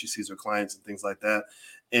website where she sees her clients and things like that.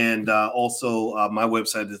 And also my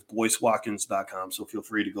website is boycewatkins.com. So feel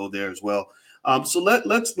free to go there as well. So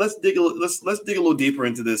let's dig a little deeper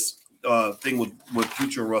into this thing with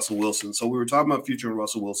Future and Russell Wilson. So we were talking about Future and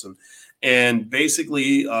Russell Wilson, and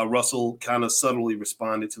basically Russell kind of subtly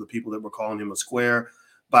responded to the people that were calling him a square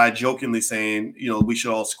by jokingly saying, we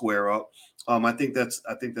should all square up. I think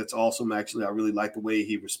that's awesome. Actually, I really like the way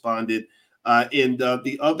he responded. And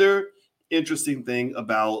the other interesting thing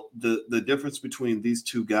about the difference between these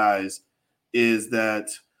two guys is that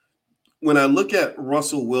when I look at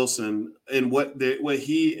Russell Wilson and what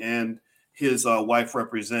he and his wife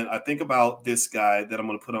represent, I think about this guy that I'm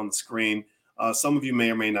going to put on the screen. Some of you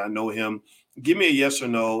may or may not know him. Give me a yes or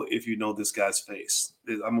no if you know this guy's face.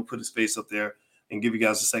 I'm going to put his face up there and give you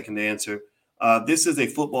guys a second to answer. This is a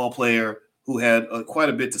football player who had quite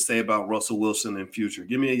a bit to say about Russell Wilson and Future.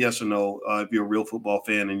 Give me a yes or no if you're a real football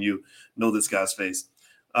fan and you know this guy's face.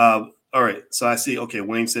 All right. So I see. Okay,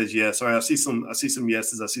 Wayne says yes. All right. I see some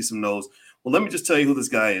yeses. I see some nos. Well, let me just tell you who this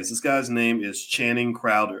guy is. This guy's name is Channing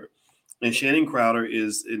Crowder. And Channing Crowder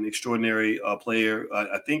is an extraordinary player.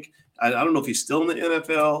 I think I don't know if he's still in the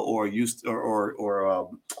NFL or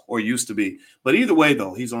used to be. But either way,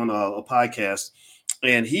 though, he's on a podcast,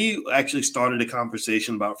 and he actually started a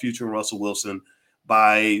conversation about future Russell Wilson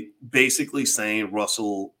by basically saying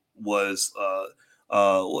Russell was,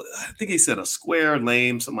 I think he said a square,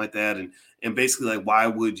 lame, something like that, and basically like, why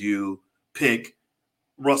would you pick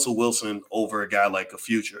Russell Wilson over a guy like a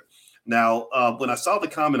Future? Now, when I saw the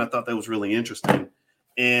comment, I thought that was really interesting,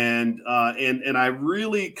 and I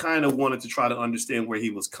really kind of wanted to try to understand where he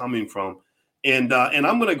was coming from, and I'm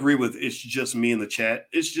going to agree with it's just me in the chat.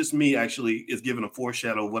 It's just me actually is giving a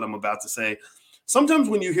foreshadow of what I'm about to say. Sometimes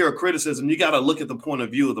when you hear a criticism, you got to look at the point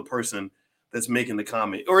of view of the person that's making the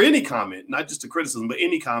comment, or any comment, not just a criticism, but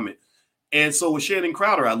any comment. And so with Channing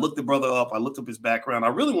Crowder, I looked the brother up. I looked up his background. I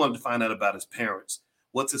really wanted to find out about his parents.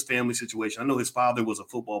 What's his family situation? I know his father was a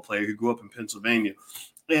football player. He grew up in Pennsylvania,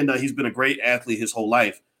 and he's been a great athlete his whole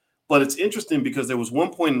life. But it's interesting because there was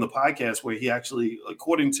one point in the podcast where he actually,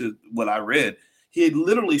 according to what I read, he had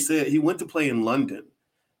literally said he went to play in London,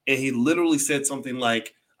 and he literally said something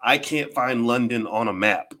like, I can't find London on a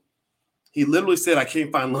map. He literally said, I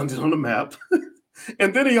can't find London on a map.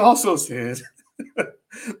 And then he also said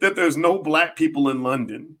that there's no black people in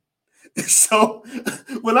London. So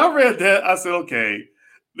when I read that, I said, okay,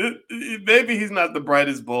 maybe he's not the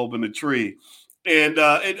brightest bulb in the tree. And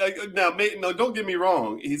now, no, don't get me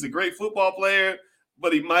wrong. He's a great football player,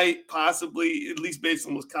 but he might possibly, at least based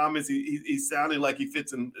on his comments, he sounded like he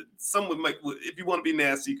fits in. Someone might, if you want to be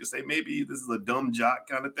nasty, you could say maybe this is a dumb jock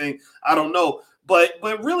kind of thing. I don't know. But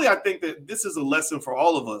really, I think that this is a lesson for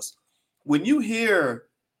all of us. When you hear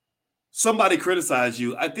somebody criticize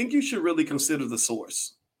you, I think you should really consider the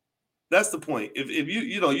source. That's the point. If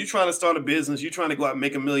you're trying to start a business, you're trying to go out and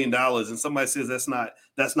make $1 million, and somebody says that's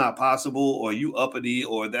not possible, or you uppity,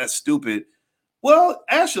 or that's stupid. Well,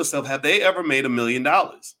 ask yourself, have they ever made $1 million?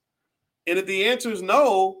 And if the answer is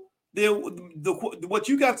no, then what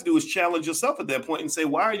you got to do is challenge yourself at that point and say,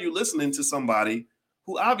 why are you listening to somebody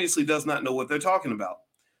who obviously does not know what they're talking about?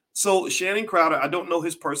 So Channing Crowder, I don't know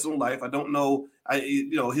his personal life. I don't know. I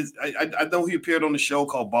know he appeared on the show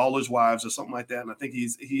called Ballers Wives or something like that, and I think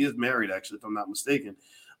he is married, actually, if I'm not mistaken.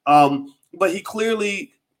 But he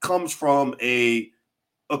clearly comes from a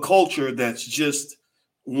culture that's just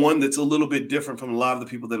one that's a little bit different from a lot of the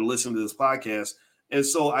people that are listening to this podcast. And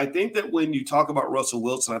so I think that when you talk about Russell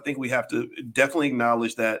Wilson, I think we have to definitely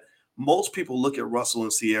acknowledge that most people look at Russell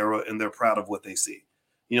and Sierra and they're proud of what they see.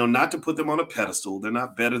 Not to put them on a pedestal. They're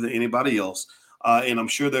not better than anybody else. And I'm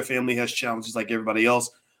sure their family has challenges like everybody else.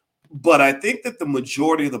 But I think that the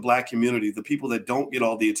majority of the Black community, the people that don't get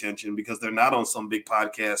all the attention because they're not on some big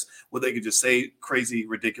podcast where they could just say crazy,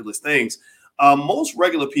 ridiculous things, most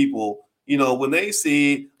regular people, when they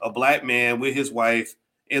see a Black man with his wife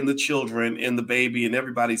and the children and the baby and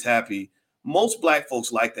everybody's happy, most Black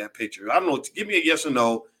folks like that picture. I don't know. Give me a yes or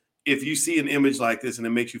no if you see an image like this and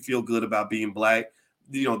it makes you feel good about being Black.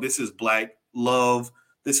 This is Black love.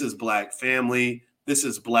 This is Black family. This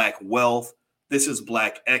is Black wealth. This is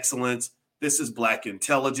Black excellence. This is Black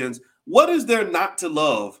intelligence. What is there not to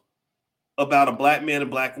love about a Black man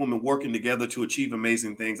and Black woman working together to achieve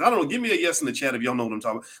amazing things? I don't know. Give me a yes in the chat if y'all know what I'm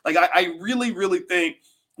talking about. Like, I really, really think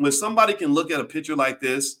when somebody can look at a picture like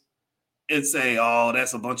this and say, oh,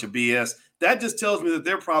 that's a bunch of BS, that just tells me that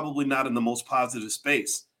they're probably not in the most positive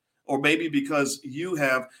space. Or maybe because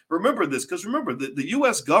remember this, because remember, the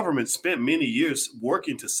U.S. government spent many years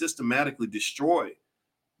working to systematically destroy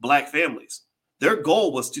Black families. Their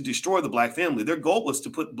goal was to destroy the Black family. Their goal was to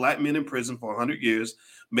put Black men in prison for 100 years,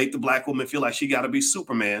 make the Black woman feel like she got to be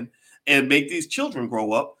Superman, and make these children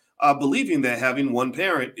grow up believing that having one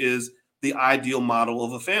parent is the ideal model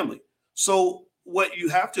of a family. So what you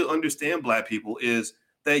have to understand, Black people, is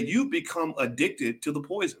that you become addicted to the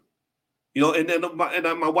poison. And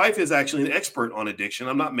my wife is actually an expert on addiction.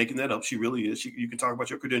 I'm not making that up. She really is. You can talk about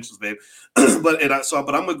your credentials, babe. but I'm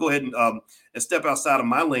going to go ahead and step outside of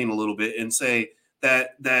my lane a little bit and say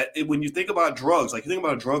that when you think about drugs, like you think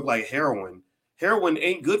about a drug like heroin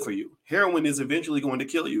ain't good for you. Heroin is eventually going to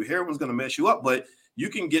kill you. Heroin's going to mess you up, but you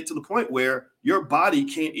can get to the point where your body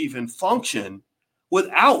can't even function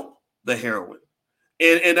without the heroin.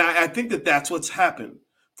 And I think that that's what's happened.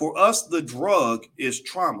 For us, the drug is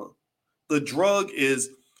trauma. The drug is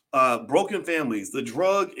broken families. The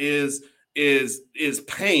drug is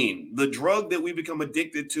pain. The drug that we become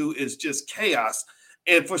addicted to is just chaos.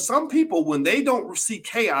 And for some people, when they don't see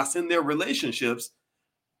chaos in their relationships,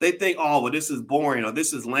 they think, oh, well, this is boring, or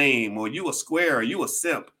this is lame, or you a square, or you a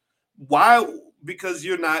simp. Why? because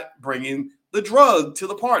you're not bringing the drug to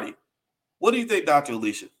the party. What do you think, Dr.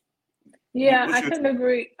 Alicia? Yeah, I couldn't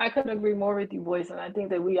agree. I couldn't agree more with you, boys. And I think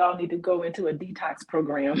that we all need to go into a detox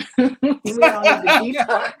program. We all need to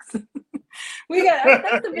detox.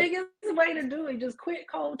 That's the biggest way to do it. Just quit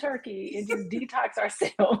cold turkey and just detox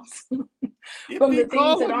ourselves from the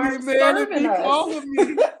things that aren't serving us.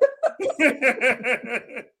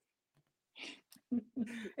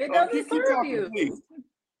 It doesn't serve you. Please.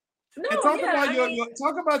 No, and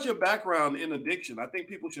talk about your background in addiction. I think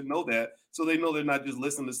people should know that, so they know they're not just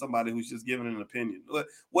listening to somebody who's just giving an opinion.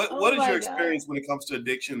 What is your experience when it comes to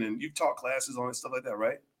addiction? And you've taught classes on it, stuff like that,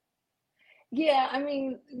 right? Yeah, I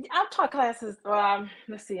mean, I've taught classes.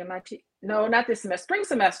 Let's see, no, not this semester. Spring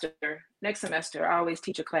semester, next semester, I always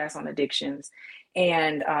teach a class on addictions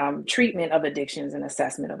and treatment of addictions and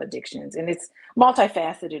assessment of addictions. And it's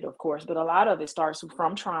multifaceted, of course, but a lot of it starts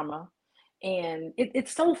from trauma. And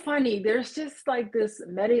it's so funny. There's just like this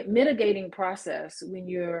mitigating process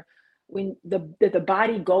when the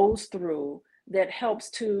body goes through that helps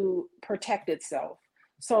to protect itself.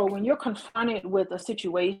 So when you're confronted with a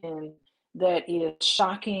situation that is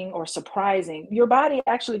shocking or surprising, your body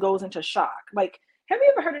actually goes into shock. Like, have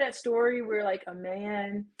you ever heard of that story where like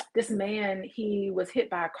this man, he was hit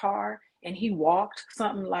by a car and he walked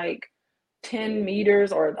something like 10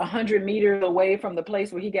 meters or 100 meters away from the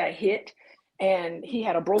place where he got hit? And he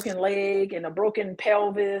had a broken leg and a broken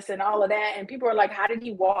pelvis and all of that. And people are like, how did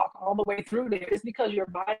he walk all the way through there? It's because your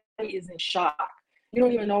body is in shock. You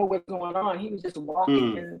don't even know what's going on. He was just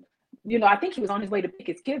walking. And, I think he was on his way to pick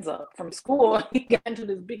his kids up from school. He got into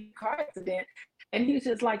this big car accident. And he's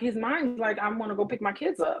just like, his mind's like, I want to go pick my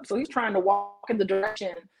kids up. So he's trying to walk in the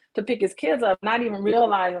direction to pick his kids up, not even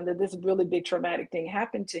realizing that this really big traumatic thing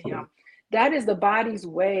happened to him. That is the body's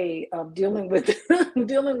way of dealing with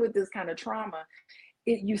this kind of trauma.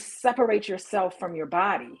 You separate yourself from your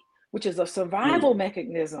body, which is a survival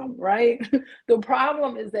mechanism, right? The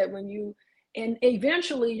problem is that and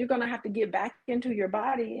eventually you're going to have to get back into your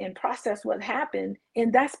body and process what happened.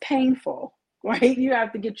 And that's painful, right? You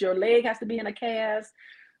have to your leg has to be in a cast.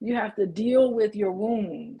 You have to deal with your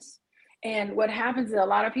wounds. And what happens is a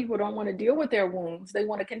lot of people don't want to deal with their wounds. They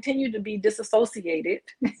want to continue to be disassociated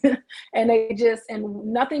and and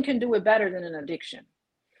nothing can do it better than an addiction.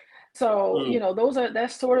 So,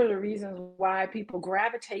 that's sort of the reasons why people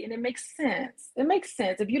gravitate, and it makes sense. It makes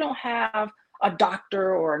sense. If you don't have a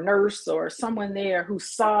doctor or a nurse or someone there who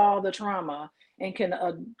saw the trauma and can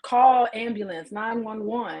call ambulance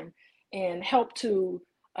 911 and help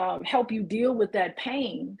you deal with that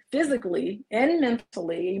pain physically and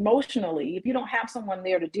mentally, emotionally. If you don't have someone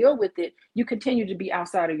there to deal with it, you continue to be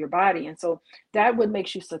outside of your body. And so that what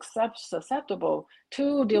makes you susceptible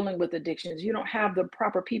to dealing with addictions. You don't have the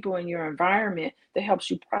proper people in your environment that helps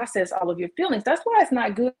you process all of your feelings. That's why it's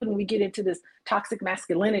not good when we get into this toxic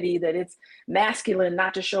masculinity, that it's masculine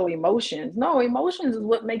not to show emotions. No, emotions is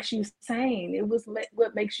what makes you sane. It was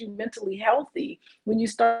what makes you mentally healthy. When you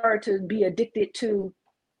start to be addicted to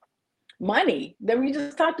money, that we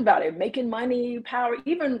just talked about it, making money, power,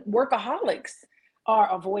 even workaholics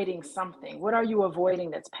are avoiding something. What are you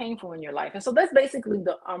avoiding that's painful in your life? And so that's basically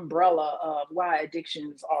the umbrella of why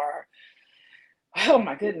addictions are, oh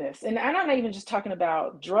my goodness. And I'm not even just talking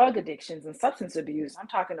about drug addictions and substance abuse. I'm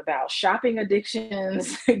talking about shopping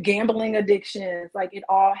addictions, gambling addictions. Like, it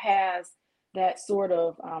all has that sort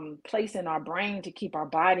of place in our brain to keep our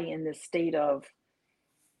body in this state of,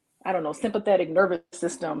 I don't know, sympathetic nervous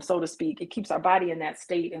system, so to speak. It keeps our body in that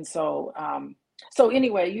state. And so,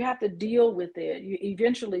 anyway, you have to deal with it. You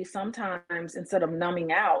eventually, sometimes, instead of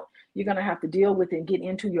numbing out, you're going to have to deal with it and get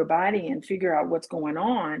into your body and figure out what's going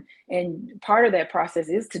on. And part of that process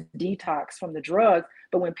is to detox from the drugs.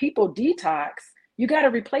 But when people detox, you got to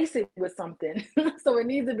replace it with something. So it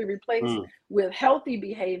needs to be replaced with healthy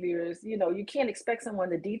behaviors. You can't expect someone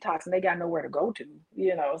to detox and they got nowhere to go to,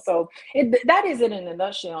 so that is it in a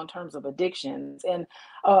nutshell in terms of addictions. And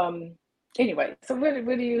anyway, so what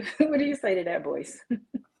do you say to that, Boyce?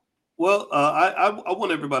 Well, I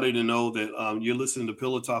want everybody to know that you're listening to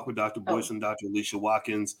Pillow Talk with Dr. Boyce and Dr. Alicia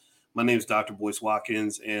Watkins. My name is Dr. Boyce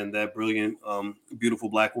Watkins, and that brilliant, beautiful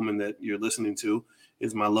Black woman that you're listening to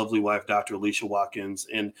is my lovely wife, Dr. Alicia Watkins.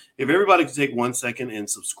 And if everybody could take 1 second and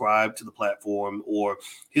subscribe to the platform or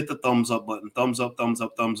hit the thumbs up button, thumbs up, thumbs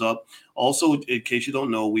up, thumbs up. Also, in case you don't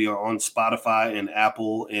know, we are on Spotify and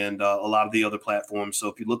Apple and a lot of the other platforms. So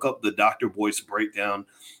if you look up the Dr. Boyce Breakdown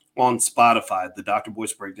on Spotify, the Dr.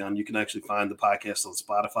 Boyce Breakdown, you can actually find the podcast on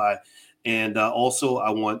Spotify. And also, I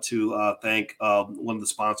want to thank one of the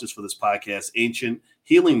sponsors for this podcast, Ancient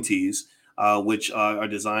Healing Teas, which are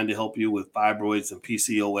designed to help you with fibroids and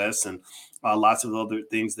PCOS. And lots of other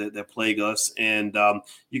things that plague us. And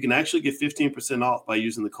you can actually get 15% off by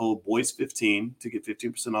using the code BOYS15 to get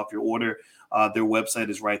 15% off your order. Their website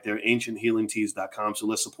is right there, ancienthealingteas.com. So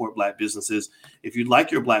let's support Black businesses. If you'd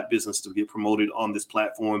like your Black business to get promoted on this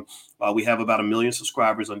platform, we have about 1 million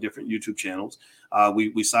subscribers on different YouTube channels.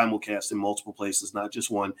 We simulcast in multiple places, not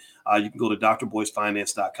just one. You can go to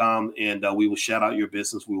drboysfinance.com and we will shout out your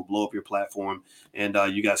business. We will blow up your platform, and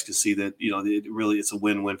you guys can see that it's a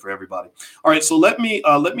win-win for everybody. All right, so let me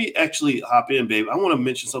actually hop in, babe. I want to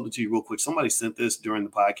mention something to you real quick. Somebody sent this during the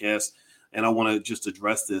podcast, and I want to just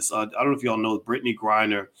address this. I don't know if y'all know, Brittney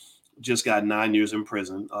Griner just got 9 years in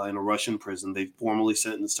prison, in a Russian prison. They formally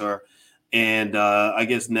sentenced her. And I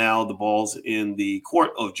guess now the ball's in the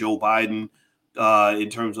court of Joe Biden in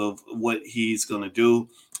terms of what he's going to do.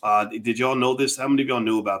 Did y'all know this? How many of y'all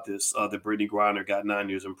knew about this? That Brittney Griner got 9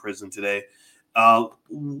 years in prison today.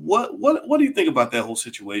 What do you think about that whole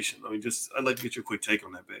situation? I mean, I'd like to get your quick take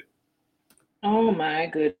on that, babe. Oh my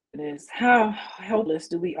goodness. How helpless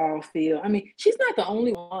do we all feel? I mean, she's not the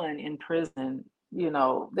only one in prison. There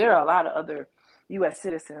are a lot of other U.S.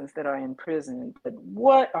 citizens that are in prison, but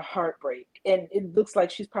what a heartbreak. And it looks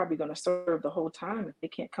like she's probably going to serve the whole time if they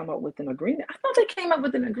can't come up with an agreement. I thought they came up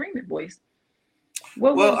with an agreement, boys.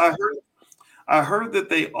 I heard that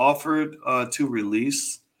they offered to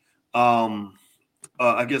release,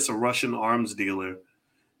 I guess, a Russian arms dealer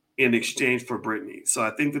in exchange for Brittney. So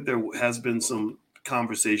I think that there has been some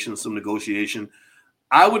conversation, some negotiation.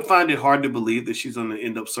 I would find it hard to believe that she's going to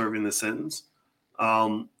end up serving the sentence.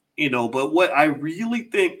 But what I really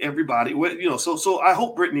think everybody, so I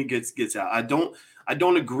hope Brittney gets out. I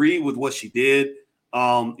don't agree with what she did.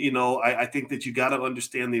 I think that you got to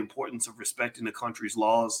understand the importance of respecting the country's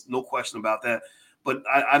laws. No question about that. But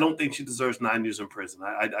I don't think she deserves 9 years in prison.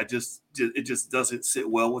 It just doesn't sit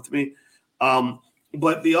well with me.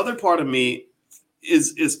 But the other part of me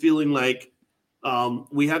is feeling like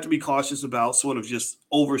we have to be cautious about sort of just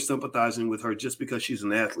over sympathizing with her just because she's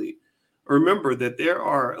an athlete. Remember that there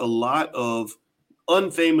are a lot of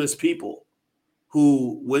unfamous people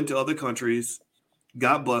who went to other countries,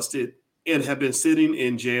 got busted, and have been sitting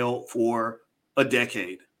in jail for a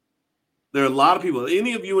decade. There are a lot of people,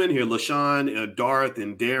 any of you in here, LaShawn, Darth,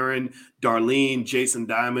 and Darren, Darlene, Jason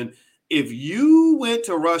Diamond, if you went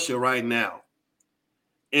to Russia right now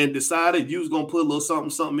and decided you was going to put a little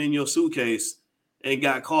something in your suitcase and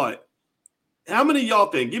got caught, how many of y'all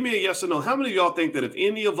think, give me a yes or no, how many of y'all think that if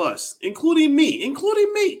any of us, including me,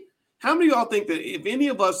 how many of y'all think that if any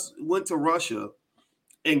of us went to Russia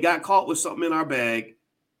and got caught with something in our bag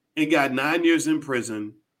and got 9 years in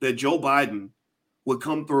prison, that Joe Biden would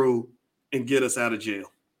come through and get us out of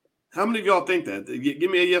jail? How many of y'all think that?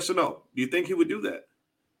 Give me a yes or no. Do you think he would do that?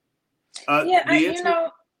 Go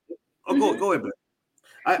ahead, Ben.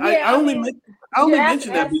 I only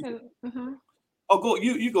mentioned that. Oh, go.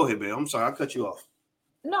 You go ahead, Ben. I'm sorry, I cut you off.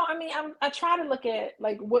 No, I mean, I try to look at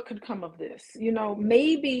like what could come of this.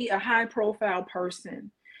 Maybe a high-profile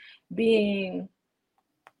person being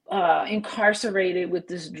incarcerated with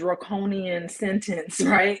this draconian sentence,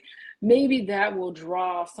 right? Maybe that will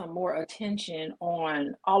draw some more attention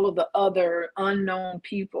on all of the other unknown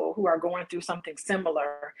people who are going through something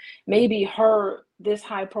similar. Maybe this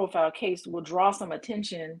high-profile case will draw some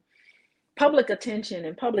attention, public attention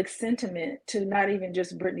and public sentiment to not even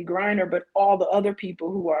just Brittney Griner, but all the other people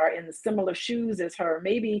who are in the similar shoes as her.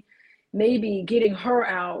 Maybe getting her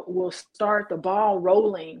out will start the ball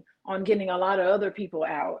rolling on getting a lot of other people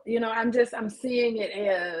out. I'm seeing it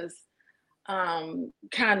as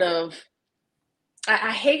kind of,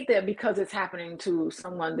 I hate that because it's happening to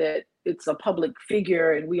someone that it's a public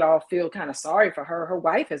figure and we all feel kind of sorry for her. Her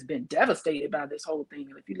wife has been devastated by this whole thing.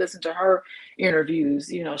 And if you listen to her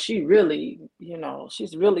interviews, she really,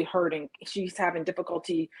 she's really hurting. She's having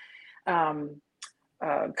difficulty connecting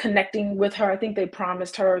with her. I think they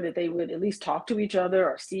promised her that they would at least talk to each other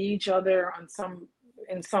or see each other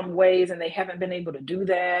in some ways, and they haven't been able to do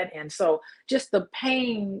that. And so just the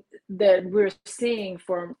pain that we're seeing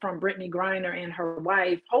from Brittney Griner and her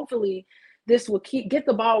wife, hopefully this will get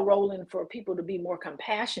the ball rolling for people to be more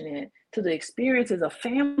compassionate to the experiences of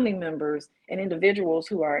family members and individuals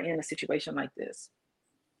who are in a situation like this.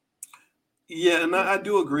 Yeah, and I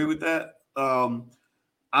do agree with that. I'm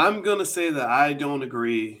going to say that I don't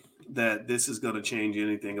agree that this is going to change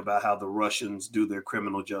anything about how the Russians do their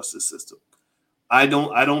criminal justice system. I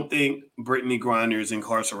don't think Brittney Griner's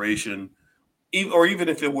incarceration, or even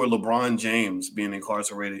if it were LeBron James being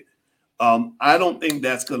incarcerated, I don't think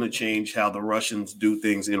that's going to change how the Russians do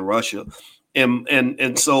things in Russia.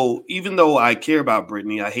 And so even though I care about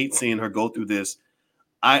Brittney, I hate seeing her go through this.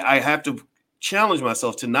 I have to challenge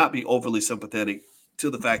myself to not be overly sympathetic to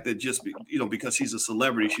the fact that just because he's a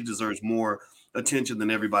celebrity, she deserves more attention than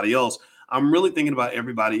everybody else. I'm really thinking about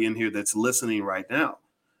everybody in here that's listening right now.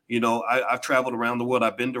 I've traveled around the world.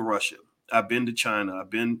 I've been to Russia. I've been to China. I've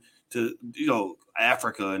been to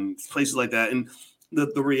Africa and places like that. And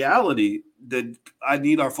the reality that I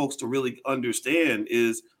need our folks to really understand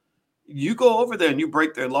is, you go over there and you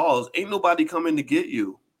break their laws, ain't nobody coming to get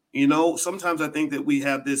you. Sometimes I think that we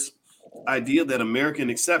have this idea that American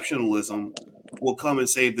exceptionalism will come and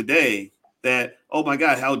save the day, that, oh my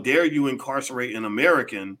God, how dare you incarcerate an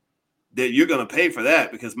American, that you're going to pay for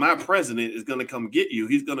that because my president is going to come get you.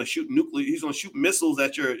 He's going to shoot he's going to shoot missiles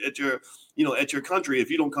at your country if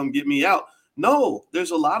you don't come get me out. No,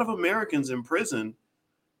 there's a lot of Americans in prison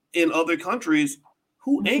in other countries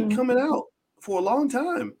who ain't coming out for a long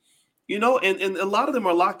time. And a lot of them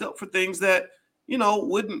are locked up for things that,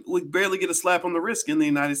 would barely get a slap on the wrist in the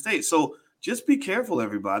United States. So just be careful,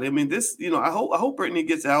 everybody. I mean, this, I hope Brittany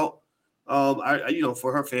gets out.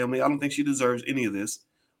 For her family, I don't think she deserves any of this,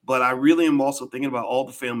 but I really am also thinking about all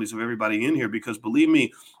the families of everybody in here, because believe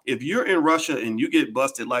me, if you're in Russia and you get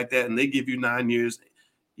busted like that and they give you 9 years,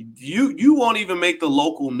 you won't even make the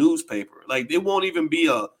local newspaper. Like, it won't even be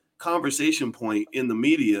a conversation point in the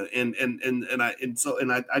media. And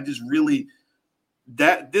I just really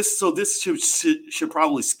this should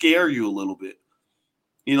probably scare you a little bit,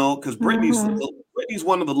 because Brittany's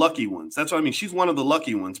one of the lucky ones. That's what I mean. She's one of the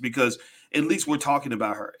lucky ones because at least we're talking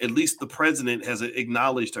about her. At least the president has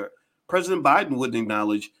acknowledged her. President Biden wouldn't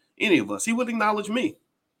acknowledge any of us. He would acknowledge me.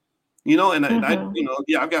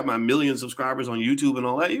 I've got my million subscribers on YouTube and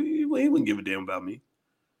all that. He wouldn't give a damn about me.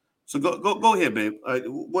 So go ahead, babe.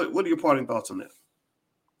 What are your parting thoughts on that?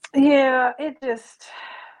 Yeah, it just,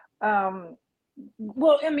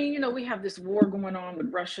 well, I mean, we have this war going on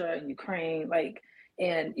with Russia and Ukraine,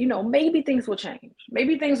 and maybe things will change.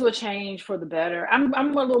 Maybe things will change for the better. I'm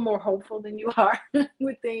a little more hopeful than you are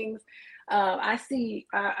with things.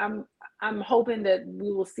 I'm hoping that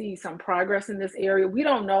we will see some progress in this area. We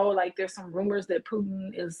don't know, there's some rumors that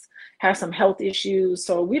Putin has some health issues.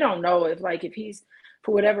 So we don't know if he's,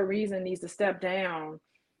 for whatever reason, needs to step down.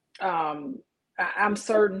 I'm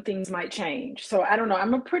certain things might change. So I don't know.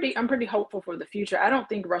 I'm pretty hopeful for the future. I don't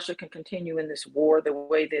think Russia can continue in this war the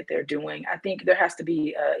way that they're doing. I think there has to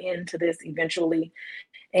be an end to this eventually.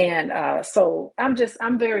 And so I'm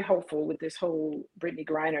very hopeful with this whole Brittany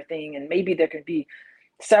Griner thing. And maybe there could be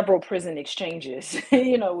several prison exchanges,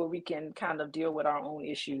 where we can kind of deal with our own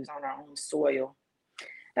issues on our own soil.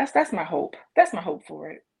 That's my hope. That's my hope for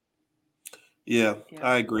it. Yeah,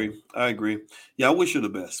 I agree. Yeah, I wish you the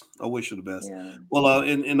best. Yeah. Well,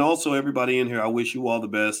 and also everybody in here, I wish you all the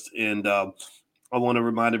best. And I want to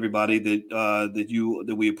remind everybody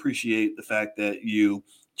that we appreciate the fact that you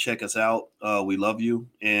check us out. We love you,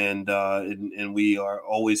 and we are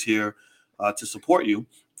always here to support you.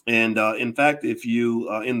 And in fact, if you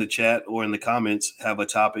in the chat or in the comments have a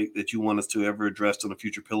topic that you want us to ever address on a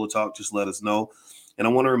future Pillow Talk, just let us know. And I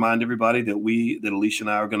want to remind everybody that Alicia and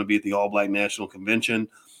I are going to be at the All Black National Convention.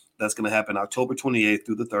 That's going to happen October 28th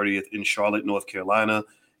through the 30th in Charlotte, North Carolina.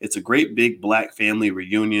 It's a great big Black family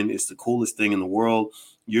reunion. It's the coolest thing in the world.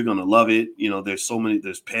 You're going to love it.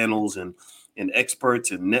 There's panels and experts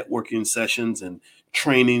and networking sessions and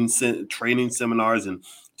training seminars and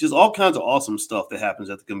just all kinds of awesome stuff that happens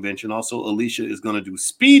at the convention. Also, Alicia is going to do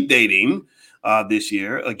speed dating this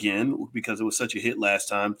year again, because it was such a hit last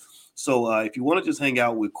time. So if you want to just hang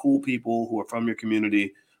out with cool people who are from your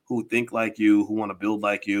community, who think like you, who want to build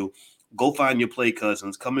like you, go find your play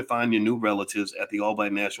cousins. Come and find your new relatives at the All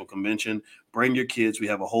Black National Convention. Bring your kids. We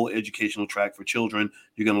have a whole educational track for children.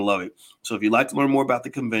 You're going to love it. So if you'd like to learn more about the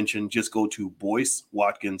convention, just go to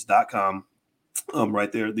BoyceWatkins.com.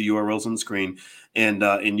 Right there, the URL's on the screen,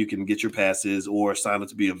 and you can get your passes or sign up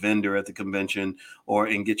to be a vendor at the convention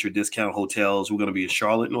and get your discount hotels. We're going to be in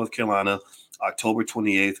Charlotte, North Carolina, October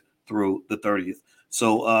 28th through the 30th.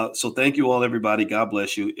 So thank you all, everybody. God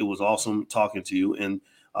bless you. It was awesome talking to you, and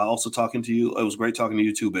also talking to you. It was great talking to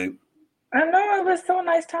you too, babe. I know, it was so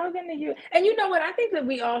nice talking to you. And you know what? I think that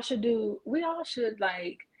we all should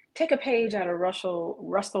take a page out of Russell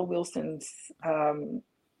Wilson's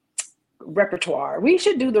repertoire. We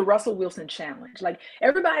should do the Russell Wilson challenge.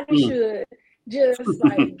 Everybody should just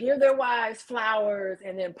give their wives flowers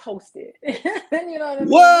and then post it. You know what I mean?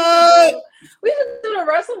 What? We should do the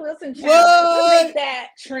Russell Wilson challenge. Let's make that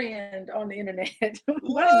trend on the internet.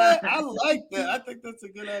 What? I like that. I think that's a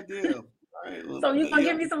good idea. All right, so you're gonna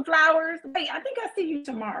give me some flowers? Wait, I think I see you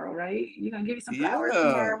tomorrow, right? You're gonna give me some flowers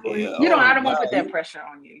tomorrow? Yeah. I don't want to put that pressure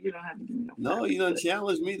on you. You don't have to give me no flowers. No, you done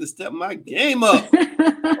challenged me to step my game up.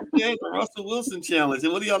 Okay, man. The Russell Wilson challenge.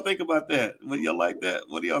 And what do y'all think about that? What do y'all like that?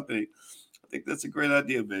 What do y'all think? I think that's a great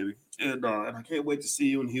idea, baby. And I can't wait to see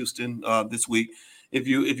you in Houston this week. If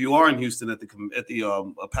you are in Houston at the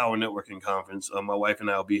Power Networking Conference, my wife and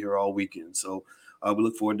I will be here all weekend. So we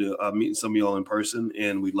look forward to meeting some of y'all in person,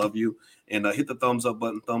 and we love you. And hit the thumbs up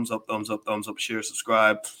button, thumbs up, share,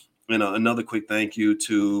 subscribe. And another quick thank you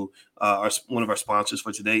to one of our sponsors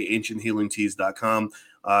for today, AncientHealingTeas.com.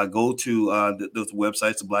 Go to those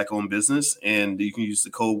websites, the Black-owned business, and you can use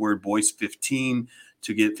the code word BOYCE15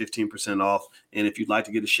 to get 15% off. And if you'd like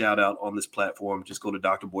to get a shout out on this platform, just go to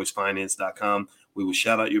drboycefinance.com. We will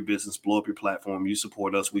shout out your business, blow up your platform. You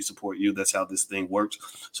support us, we support you. That's how this thing works.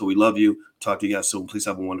 So we love you. Talk to you guys soon. Please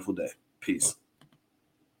have a wonderful day. Peace.